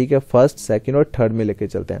में। ठीक है, फर्स्ट सेकंड और थर्ड में लेके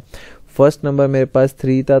चलते हैं। फर्स्ट नंबर मेरे पास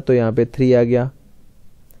 3 था तो यहाँ पे 3 आ गया,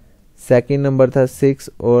 सेकंड नंबर था 6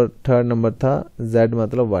 और थर्ड नंबर था z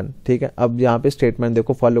मतलब 1। ठीक है, अब यहाँ पे स्टेटमेंट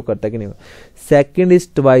देखो फॉलो करता है कि नहीं। Second is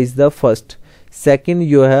twice the first, second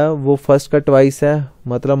जो है वो फर्स्ट का ट्वाइस है,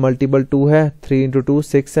 मतलब मल्टीपल 2 है, 3 इंटू 2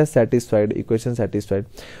 6 है, satisfied, equation satisfied.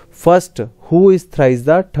 First who is thrice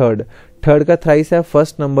the third, third का थ्राइस है,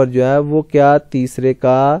 फर्स्ट नंबर जो है वो क्या तीसरे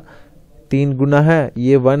का 3 गुना है,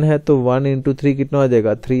 ये 1 है तो 1 इंटू 3 कितना हो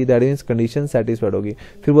जाएगा 3, दैट मीन्स कंडीशन सेटिस्फाइड होगी।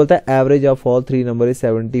 फिर बोलता है average of all 3 number is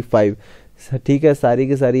 75। ठीक है, सारी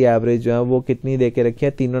की सारी एवरेज जो है वो कितनी दे के रखी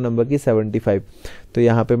है, तीनों नंबर की 75। तो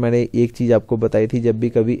यहाँ पे मैंने एक चीज़ आपको बताई थी, जब भी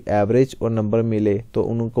कभी एवरेज और नंबर मिले तो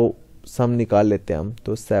उनको सम निकाल लेते हैं हम।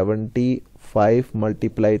 तो 75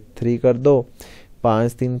 मल्टीप्लाई 3 कर दो,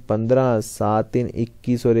 5 3 15, 7 3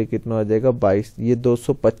 21 और ये कितना हो जाएगा 22। ये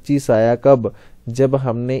 225 आया कब, जब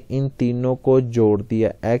हमने इन तीनों को जोड़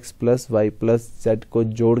दिया, x plus Y plus Z को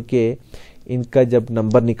जोड़ के इनका जब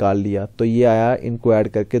नंबर निकाल लिया तो ये आया इनको ऐड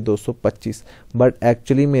करके 225। बट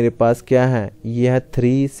एक्चुअली मेरे पास क्या है, ये है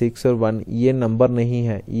 3 6 और 1, ये नंबर नहीं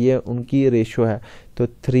है, ये उनकी रेशो है। तो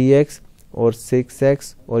 3x और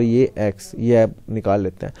 6x और ये x, ये निकाल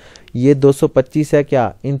लेते हैं। ये 225 है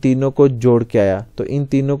क्या, इन तीनों को जोड़ के आया, तो इन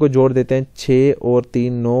तीनों को जोड़ देते हैं, 6 और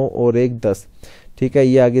 3 9 और 1 10। ठीक है,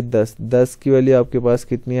 ये आगे 10 की वैल्यू आपके पास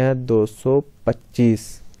कितनी है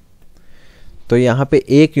 225। तो यहाँ पे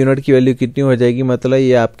 1 यूनिट की वैल्यू कितनी हो जाएगी, मतलब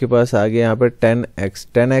ये आपके पास आ गया यहाँ पे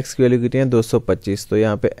 10x की वैल्यू कितनी है 225। तो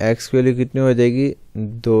यहाँ पे x की वैल्यू कितनी हो जाएगी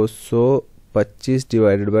 225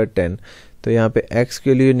 डिवाइडेड बाय 10। तो यहाँ पे x की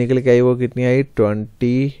वैल्यू निकल के आई वो कितनी आई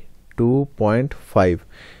 22.5।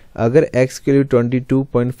 अगर x की वैल्यू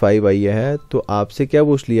 22.5 आई है तो आपसे क्या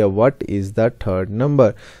पूछ लिया, what is the third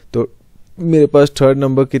number. तो मेरे पास थर्ड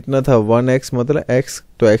नंबर कितना था 1x, मतलब x,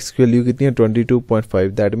 तो x की वैल्यू कितनी है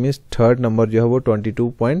 22.5, दैट मीन्स थर्ड नंबर जो है वो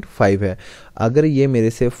 22.5 है। अगर ये मेरे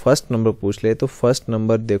से फर्स्ट नंबर पूछ ले तो फर्स्ट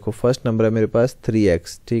नंबर देखो, फर्स्ट नंबर है मेरे पास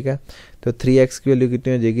 3x। ठीक है, तो 3x की वैल्यू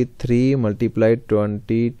कितनी हो जाएगी 3 मल्टीप्लाई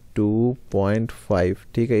 22.5।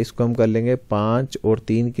 ठीक है, इसको हम कर लेंगे 5 और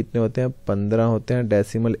 3 कितने होते हैं 15 होते हैं,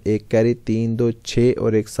 डेसिमल 1 कैरी, 3 2 6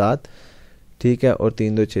 और 1 7। ठीक है, और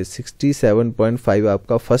 3 2 6 67.5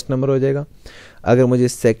 आपका फर्स्ट नंबर हो जाएगा। अगर मुझे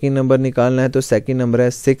सेकंड नंबर निकालना है तो सेकंड नंबर है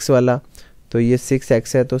 6 वाला, तो ये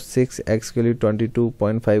 6x है तो 6x के लिए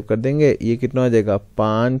 22.5 कर देंगे, ये कितना हो जाएगा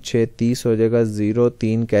 5 6 30 हो जाएगा, 0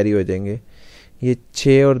 3 कैरी हो जाएंगे। ये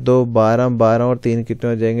 6 और 2 12, 12 और 3 कितने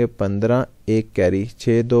हो जाएंगे 15, 1 कैरी,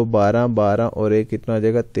 6 2 12, 12 और 1 कितना हो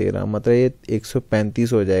जाएगा 13, मतलब ये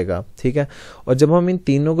 135 हो जाएगा। ठीक है, और जब हम इन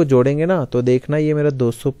तीनों को जोड़ेंगे ना तो देखना ये मेरा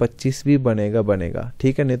 225 भी बनेगा।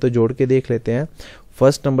 ठीक है, नहीं तो जोड़ के देख लेते हैं।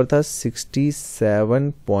 फर्स्ट नंबर था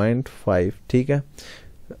 67.5। ठीक है,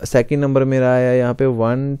 सेकंड नंबर मेरा आया यहाँ पे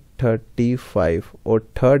 135 और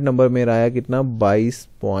थर्ड नंबर मेरा आया कितना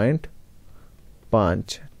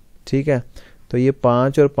 22.5। ठीक है, तो ये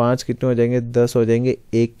 5 और 5 कितने हो जाएंगे 10 हो जाएंगे,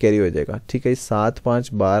 1 कैरी हो जाएगा। ठीक है, 7 5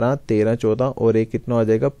 12 13 14 और 1 कितना हो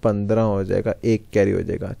जाएगा 15 हो जाएगा, 1 कैरी हो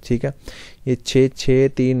जाएगा। ठीक है, ये 6 6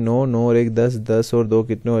 3 9 9 और 1 10 10 और 2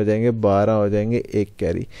 कितने हो जाएंगे 12 हो जाएंगे, 1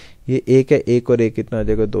 कैरी। ये 1 है, 1 और 1 कितना हो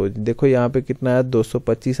जाएगा 2। देखो यहाँ पे कितना आया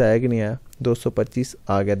 225 आया कि नहीं आया, 225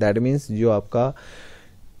 आ गया। दैट मीन्स जो आपका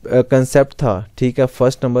कंसेप्ट था, ठीक है,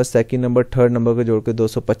 first number second number third number को जोड़ के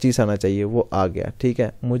 225 आना चाहिए, वो आ गया। ठीक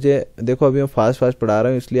है, मुझे देखो अभी मैं फास्ट पढ़ा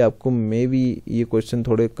रहा हूँ इसलिए आपको मे भी ये क्वेश्चन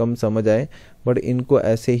थोड़े कम समझ आए, बट इनको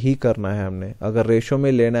ऐसे ही करना है हमने। अगर रेशो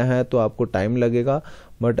में लेना है तो आपको टाइम लगेगा,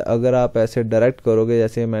 बट अगर आप ऐसे डायरेक्ट करोगे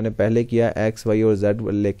जैसे मैंने पहले किया x y और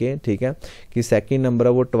z लेके, ठीक है, कि सेकंड नंबर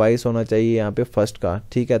है वो ट्वाइस होना चाहिए यहाँ पे फर्स्ट का।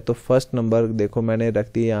 ठीक है, तो फर्स्ट नंबर देखो मैंने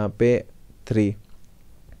रख दिया यहाँ पे 3,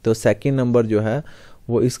 तो सेकंड नंबर जो है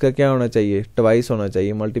वो इसका क्या होना चाहिए ट्वाइस होना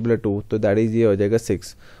चाहिए, मल्टीप्लाई 2, तो दैट इज ये हो जाएगा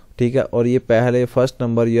 6। ठीक है, और ये पहले फर्स्ट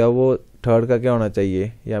नंबर जो है वो थर्ड का क्या होना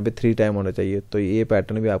चाहिए यहाँ पे 3 टाइम होना चाहिए, तो ये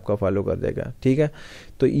पैटर्न भी आपका फॉलो कर जाएगा। ठीक है,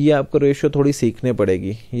 तो ये आपको रेशियो थोड़ी सीखने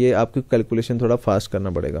पड़ेगी, ये आपकी कैलकुलेशन थोड़ा फास्ट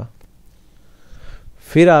करना पड़ेगा।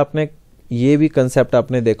 फिर आपने ये भी कंसेप्ट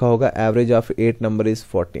आपने देखा होगा, एवरेज ऑफ 8 नंबर इज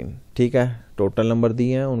 14। ठीक है, टोटल नंबर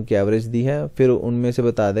दिए हैं, उनकी एवरेज दी है, फिर उनमें से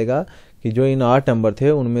बता देगा कि जो इन 8 नंबर थे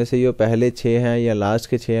उनमें से जो पहले 6 हैं या लास्ट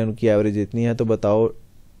के 6 हैं उनकी एवरेज इतनी है, तो बताओ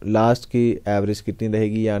लास्ट की एवरेज कितनी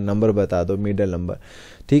रहेगी, या नंबर बता दो मिडल नंबर।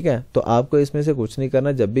 ठीक है, तो आपको इसमें से कुछ नहीं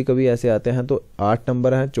करना, जब भी कभी ऐसे आते हैं तो 8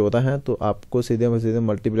 नंबर हैं 14 हैं तो आपको सीधे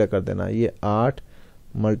मल्टीप्लाई कर देना, ये 8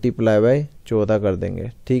 मल्टीप्लाई बाय 14 कर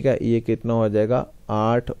देंगे, ठीक है। ये कितना हो जाएगा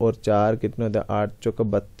 8 और 4 कितने हो जाएगा 8 चौका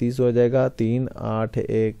 32 हो जाएगा, 3 8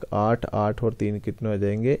 1 8 8 और 3 कितने हो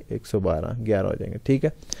जाएंगे 112 11 हो जाएंगे, ठीक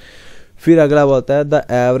है। फिर अगला बोलता है द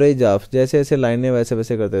एवरेज ऑफ, जैसे जैसे लाइनें वैसे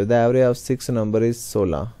वैसे करते हैं, the average of 6 number is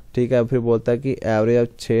 16, ठीक है। फिर बोलता है कि एवरेज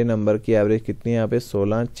ऑफ 6 नंबर की एवरेज कितनी है, यहाँ पे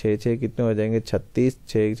 16 6 6 कितने हो जाएंगे 36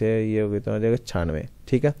 6 6 ये कितना हो जाएगा 96,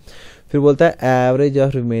 ठीक है। फिर बोलता है average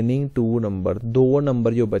of remaining 2 number, 2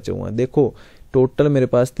 number जो बचे हुए हैं, देखो टोटल मेरे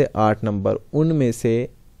पास थे 8 नंबर, उनमें से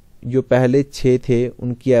जो पहले 6 थे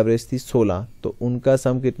उनकी एवरेज थी 16, तो उनका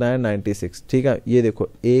सम कितना है 96, ठीक है। ये देखो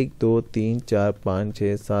 1 2 3 4 5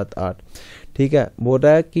 6 7 8, ठीक है। बोल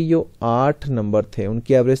रहा है कि जो 8 नंबर थे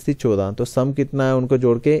उनकी एवरेज थी 14, तो सम कितना है उनको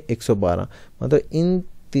जोड़ के 112, मतलब इन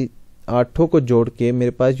 8 को जोड़ के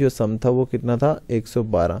मेरे पास जो सम था वो कितना था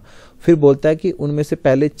 112। फिर बोलता है कि उनमें से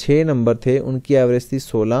पहले 6 नंबर थे उनकी एवरेज थी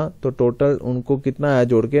 16, तो टोटल उनको कितना आया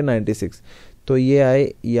जोड़ के 96, तो ये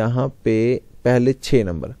आए यहाँ पे पहले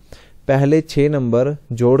 6 नंबर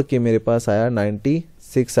जोड़ के मेरे पास आया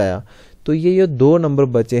 96 आया। तो ये 2 नंबर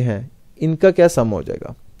बचे हैं इनका क्या सम हो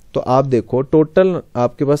जाएगा, तो आप देखो टोटल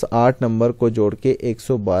आपके पास 8 नंबर को जोड़ के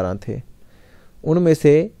 112 थे, उनमें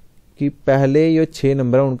से कि पहले ये 6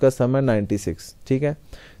 नंबर है उनका सम है 96, ठीक है।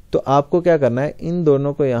 तो आपको क्या करना है, इन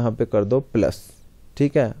दोनों को यहाँ पे कर दो प्लस,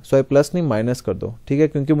 ठीक है, सॉरी प्लस नहीं माइनस कर दो, ठीक है,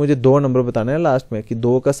 क्योंकि मुझे 2 नंबर बताना है लास्ट में कि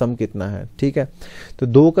 2 का सम कितना है, ठीक है। तो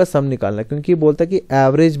 2 का सम निकालना है, क्योंकि बोलता है कि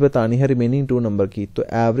एवरेज बतानी है रिमेनिंग 2 नंबर की, तो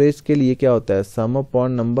एवरेज के लिए क्या होता है सम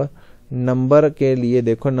अपॉन नंबर, नंबर के लिए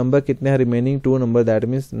देखो नंबर कितने हैं remaining 2 number, that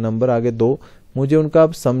means number आगे 2, मुझे उनका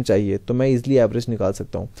अब सम चाहिए, तो मैं इजिली एवरेज निकाल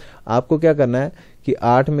सकता हूँ। आपको क्या करना है कि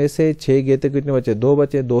 8 में से 6 गए तो कितने बचे 2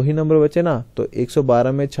 बचे, 2 ही नंबर बचे ना, तो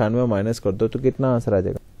 112 में 96 माइनस कर दो तो कितना आंसर आ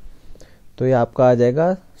जाएगा, तो ये आपका आ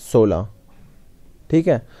जाएगा 16, ठीक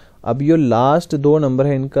है। अब ये लास्ट 2 नंबर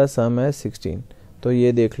है इनका सम है 16, तो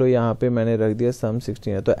ये देख लो यहाँ पे मैंने रख दिया सम 16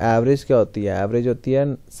 है। तो एवरेज क्या होती है, एवरेज होती है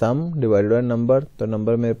सम डिवाइडेड बाय नंबर, तो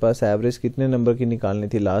नंबर मेरे पास एवरेज कितने नंबर की निकालनी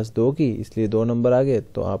थी लास्ट 2 की, इसलिए 2 नंबर आ गए,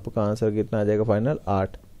 तो आपका आंसर कितना आ जाएगा फाइनल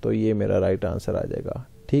 8, तो ये मेरा राइट आंसर आ जाएगा,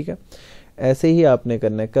 ठीक है। ऐसे ही आपने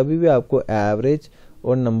करना है, कभी भी आपको एवरेज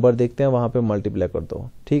और नंबर देखते हैं वहाँ पे मल्टीप्लाई कर दो,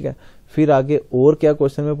 ठीक है। फिर आगे और क्या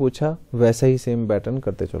क्वेश्चन में पूछा वैसा ही सेम पैटर्न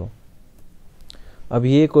करते चलो। अब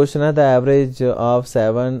ये क्वेश्चन है the average of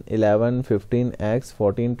 7 11 15 x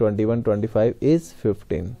 14 21 25 is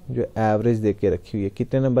 15, जो एवरेज देख के रखी हुई है,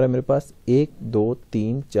 कितने नंबर है मेरे पास 1 2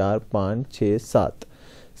 3 4 5 6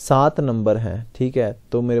 7 नंबर हैं, ठीक है।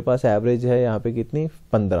 तो मेरे पास एवरेज है यहाँ पे कितनी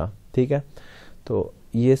 15, ठीक है। तो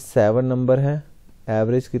ये 7 नंबर है,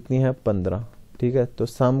 एवरेज कितनी है 15, ठीक है। तो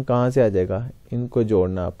सम कहाँ से आ जाएगा, इनको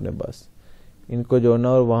जोड़ना आपने, बस इनको जोड़ना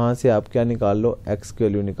और वहाँ से आप क्या निकाल लो x की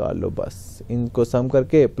वैल्यू निकाल लो, बस इनको सम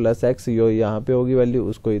करके प्लस x यो यहाँ पे होगी वैल्यू,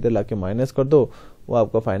 उसको इधर लाके माइनस कर दो, वो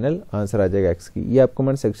आपका फाइनल आंसर आ जाएगा x की। ये आप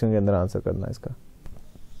कमेंट सेक्शन के अंदर आंसर करना है इसका।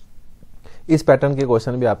 इस पैटर्न के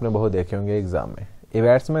क्वेश्चन भी आपने बहुत देखे होंगे एग्जाम में। A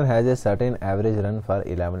batsman has a certain average run for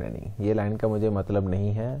 11 inning, ये लाइन का मुझे मतलब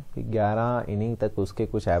नहीं है कि 11 इनिंग तक उसके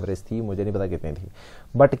कुछ एवरेज थी, मुझे नहीं पता कितनी थी,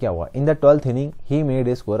 बट क्या हुआ in the 12th inning he made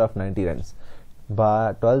a score of 90 run.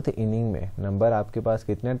 12th inning में नंबर आपके पास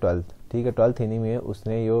कितने 12th, ठीक है। 12th इनिंग में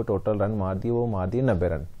उसने जो टोटल रन मार दिए वो मार दिए 90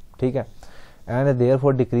 रन, ठीक है। And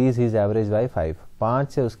therefore decrease his average bye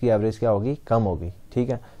 5 से उसकी एवरेज क्या होगी कम होगी, ठीक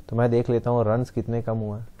है। तो मैं देख लेता हूँ रन्स कितने कम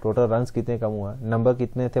हुआ, टोटल रन्स कितने कम हुआ, नंबर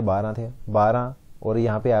कितने थे 12 थे, 12 और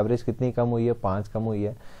यहाँ पे एवरेज कितनी कम हुई है 5 कम हुई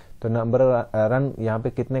है, तो नंबर रन यहाँ पे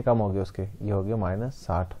कितने कम हो गए उसके, ये हो गया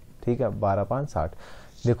 -60, ठीक है। 12 5 60,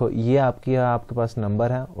 देखो ये आपके पास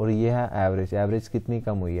नंबर है और ये है एवरेज, एवरेज कितनी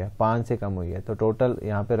कम हुई है 5 से कम हुई है, तो टोटल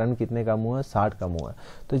यहाँ पे रन कितने कम हुए 60 कम हुआ है।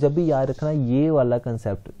 तो जब भी याद रखना ये वाला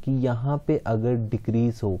कंसेप्ट कि यहाँ पे अगर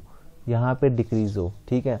डिक्रीज हो, यहाँ पे डिक्रीज हो,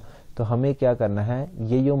 ठीक है, तो हमें क्या करना है,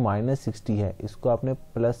 ये जो -60 है इसको आपने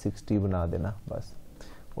 +60 बना देना बस,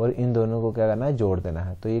 और इन दोनों को क्या करना है जोड़ देना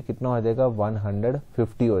है, तो ये कितना हो जाएगा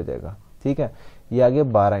 150 हो जाएगा, ठीक है। ये आ गया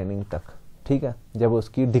 12 इनिंग तक, ठीक है, जब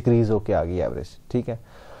उसकी डिक्रीज होके आ गई एवरेज, ठीक है।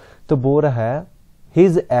 तो बोल रहा है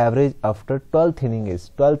his average after 12th inning is,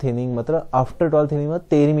 12th inning मतलब आफ्टर 12th इनिंग मतलब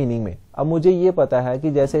 13वीं इनिंग में। अब मुझे ये पता है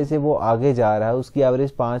कि जैसे जैसे वो आगे जा रहा है उसकी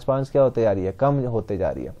एवरेज 5 क्या होते जा रही है, कम होते जा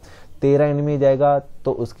रही है। 13 इनिंग में जाएगा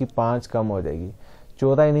तो उसकी 5 कम हो जाएगी,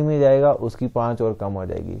 14 इनिंग में जाएगा उसकी 5 और कम हो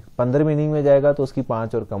जाएगी, 15वीं इनिंग में जाएगा तो उसकी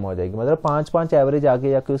 5 और कम हो जाएगी, मतलब 5 एवरेज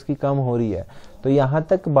आगे जाके उसकी कम हो रही है। तो यहाँ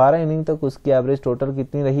तक 12 इनिंग तक उसकी एवरेज टोटल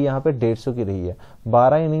कितनी रही, यहाँ पे 150 की रही है।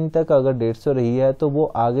 12 इनिंग तक अगर 150 रही है तो वो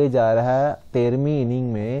आगे जा रहा है 13वीं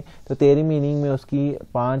इनिंग में, तो 13वीं इनिंग में उसकी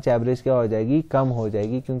 5 एवरेज क्या हो जाएगी, कम हो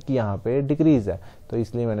जाएगी, क्योंकि यहाँ पे डिक्रीज है, तो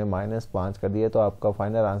इसलिए मैंने -5 कर दिया। तो आपका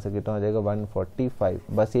फाइनल आंसर कितना हो जाएगा, 145।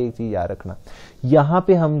 बस एक चीज याद रखना, यहाँ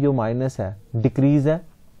पे हम जो माइनस है डिक्रीज है,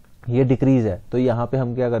 ये डिक्रीज है, तो यहाँ पे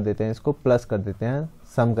हम क्या कर देते हैं, इसको प्लस कर देते हैं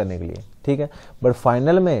सम करने के लिए, ठीक है। बट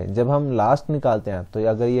फाइनल में जब हम लास्ट निकालते हैं तो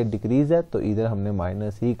अगर ये डिक्रीज है तो इधर हमने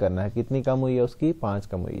माइनस ही करना है। कितनी कम हुई है उसकी, 5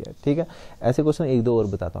 कम हुई है, ठीक है। ऐसे क्वेश्चन एक दो और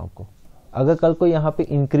बताता हूँ आपको। अगर कल को यहाँ पे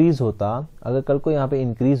इंक्रीज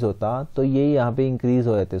होता, तो ये यहाँ पे इंक्रीज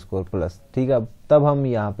हो जाते स्कोर प्लस, ठीक है। तब हम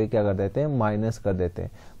यहाँ पे क्या कर देते हैं, माइनस कर देते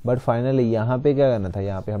हैं। बट फाइनली यहाँ पे क्या करना था,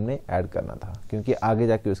 यहाँ पे हमने ऐड करना था, क्योंकि आगे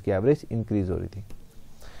जाके उसकी एवरेज इंक्रीज हो रही थी।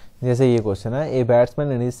 जैसे ये क्वेश्चन है, a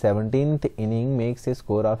batsman in 17th inning makes a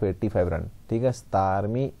score of 85 run, ठीक है।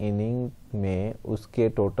 17वीं इनिंग में उसके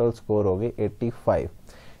टोटल स्कोर हो गए 85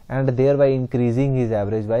 and there by increasing his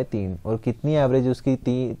average bye 3, और कितनी एवरेज उसकी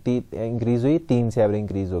इंक्रीज हुई, 3 से एवरेज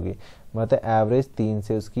इंक्रीज होगी, मतलब एवरेज 3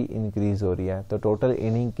 से उसकी इंक्रीज हो रही है। तो टोटल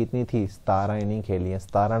इनिंग कितनी थी, 17 इनिंग खेली है,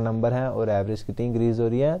 17 नंबर है, और एवरेज कितनी इंक्रीज हो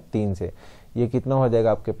रही है, 3 से। ये कितना हो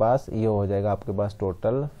जाएगा आपके पास, ये हो जाएगा आपके पास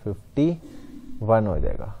टोटल 51 हो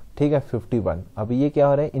जाएगा, ठीक है, 51। अब ये क्या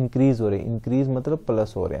हो रहा है, इंक्रीज हो रहे हैं, इंक्रीज मतलब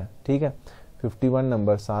प्लस हो रहे हैं, ठीक है। 51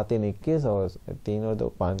 नंबर, 7 × 21 और 3 और 2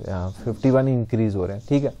 5, यहाँ 51 इंक्रीज हो रहे हैं,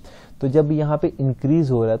 ठीक है। तो जब यहाँ पे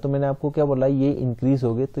इंक्रीज हो रहा है तो मैंने आपको क्या बोला, ये इंक्रीज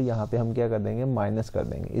हो गए तो यहाँ पे हम क्या कर देंगे, माइनस कर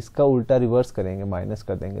देंगे, इसका उल्टा रिवर्स करेंगे, माइनस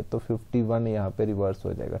कर देंगे, तो 51 यहाँ पे रिवर्स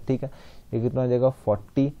हो जाएगा, ठीक है। ये कितना हो जाएगा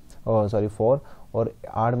 4, और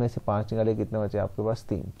 8 में से 5 निकाले, कितने बचे आपके पास,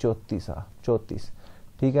 3, 34,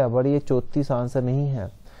 ठीक है। बट ये 34 आंसर नहीं है,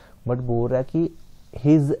 बट बोल रहा है कि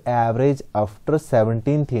his average after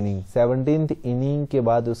 17th inning के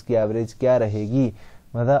बाद उसकी एवरेज क्या रहेगी,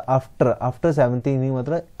 मतलब आफ्टर 17th इनिंग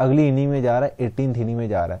मतलब अगली इनिंग में जा रहा है, 18th इनिंग में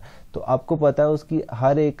जा रहा है। तो आपको पता है उसकी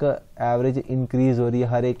हर एक एवरेज इंक्रीज हो रही है,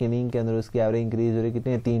 हर एक इनिंग के अंदर उसकी एवरेज इंक्रीज हो रही है,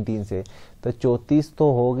 कितने, 3 से। तो 34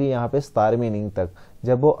 तो होगी यहाँ पे 17वीं इनिंग तक।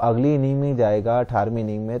 जब वो अगली इनिंग में जाएगा 18वीं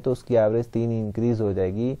इनिंग में, तो उसकी एवरेज 3 इंक्रीज हो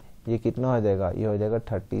जाएगी। ये कितना हो जाएगा, ये हो जाएगा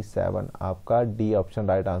 37। आपका डी ऑप्शन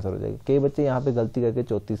राइट आंसर हो जाएगा। कई बच्चे यहाँ पे गलती करके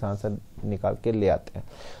 34 आंसर निकाल के ले आते हैं,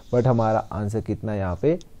 बट हमारा आंसर कितना यहाँ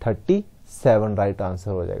पे 37 राइट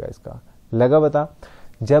आंसर हो जाएगा इसका। लगा बता,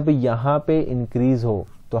 जब यहाँ पे इंक्रीज हो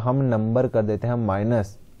तो हम नंबर कर देते हैं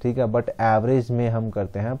माइनस, ठीक है, बट एवरेज में हम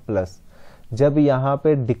करते हैं प्लस। जब यहाँ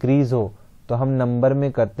पे डिक्रीज हो तो हम नंबर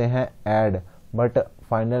में करते हैं ऐड, बट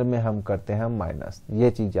फाइनल में हम करते हैं माइनस।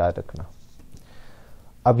 ये चीज याद रखना।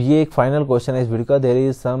 अब ये एक फाइनल क्वेश्चन है इस वीडियो का, there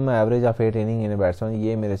is some average of 8 inning in a batsman.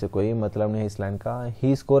 ये मेरे से कोई मतलब नहीं है इस लाइन का।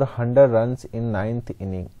 ही score 100 runs in 9th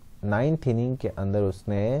inning. 9th inning के अंदर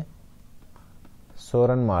उसने 100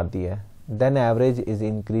 रन मार दिए। Then average is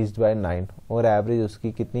increased by 9, और एवरेज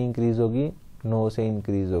उसकी कितनी इंक्रीज होगी, 9 से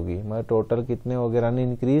इंक्रीज होगी। मतलब टोटल कितने हो गए रन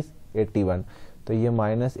इंक्रीज, 81। तो ये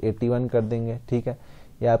 -81 कर देंगे, ठीक है।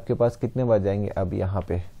 ये आपके पास कितने बच जाएंगे, अब यहाँ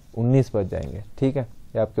पे 19 बच जाएंगे, ठीक है।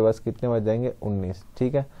 ये आपके पास कितने बच जाएंगे, 19,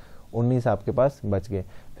 ठीक है। 19 आपके पास बच गए।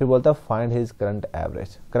 फिर बोलता find his current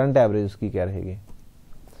average. Current average उसकी क्या रहेगी,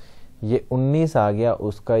 ये 19 आ गया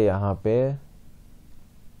उसका यहाँ पे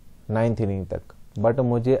 9th इनिंग तक, बट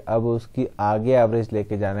मुझे अब उसकी आगे एवरेज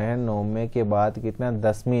लेके जाना है 9वें के बाद कितना,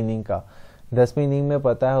 10वीं इनिंग का। 10वीं इनिंग में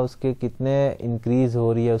पता है उसके कितने इंक्रीज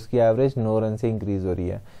हो रही है उसकी एवरेज, 9 रन से इंक्रीज हो रही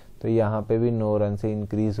है। तो यहाँ पे भी 9 रन से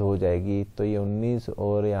इंक्रीज हो जाएगी। तो ये 19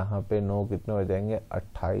 और यहाँ पे 9 कितने हो जाएंगे,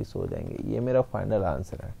 28 हो जाएंगे। ये मेरा फाइनल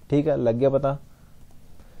आंसर है, ठीक है। लग गया पता।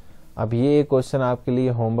 अब ये क्वेश्चन आपके लिए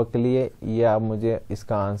होमवर्क के लिए, ये आप मुझे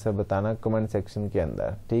इसका आंसर बताना कमेंट सेक्शन के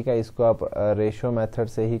अंदर, ठीक है। इसको आप रेशो मेथड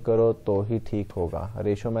से ही करो तो ही ठीक होगा।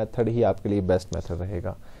 रेशो मेथड ही आपके लिए बेस्ट मेथड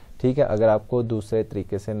रहेगा, ठीक है, अगर आपको दूसरे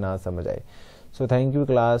तरीके से ना समझ आए। So thank you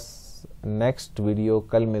class. Next video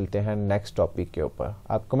कल मिलते हैं नेक्स्ट टॉपिक के ऊपर।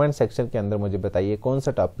 आप कमेंट सेक्शन के अंदर मुझे बताइए कौन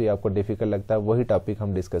सा टॉपिक आपको डिफिकल्ट लगता है, वही टॉपिक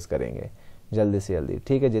हम डिस्कस करेंगे जल्दी से जल्दी,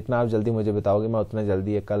 ठीक है। जितना आप जल्दी मुझे बताओगे मैं उतना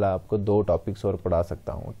जल्दी कल आपको 2 टॉपिक्स और पढ़ा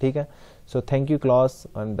सकता हूँ, ठीक है। So thank you class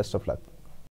and best of luck.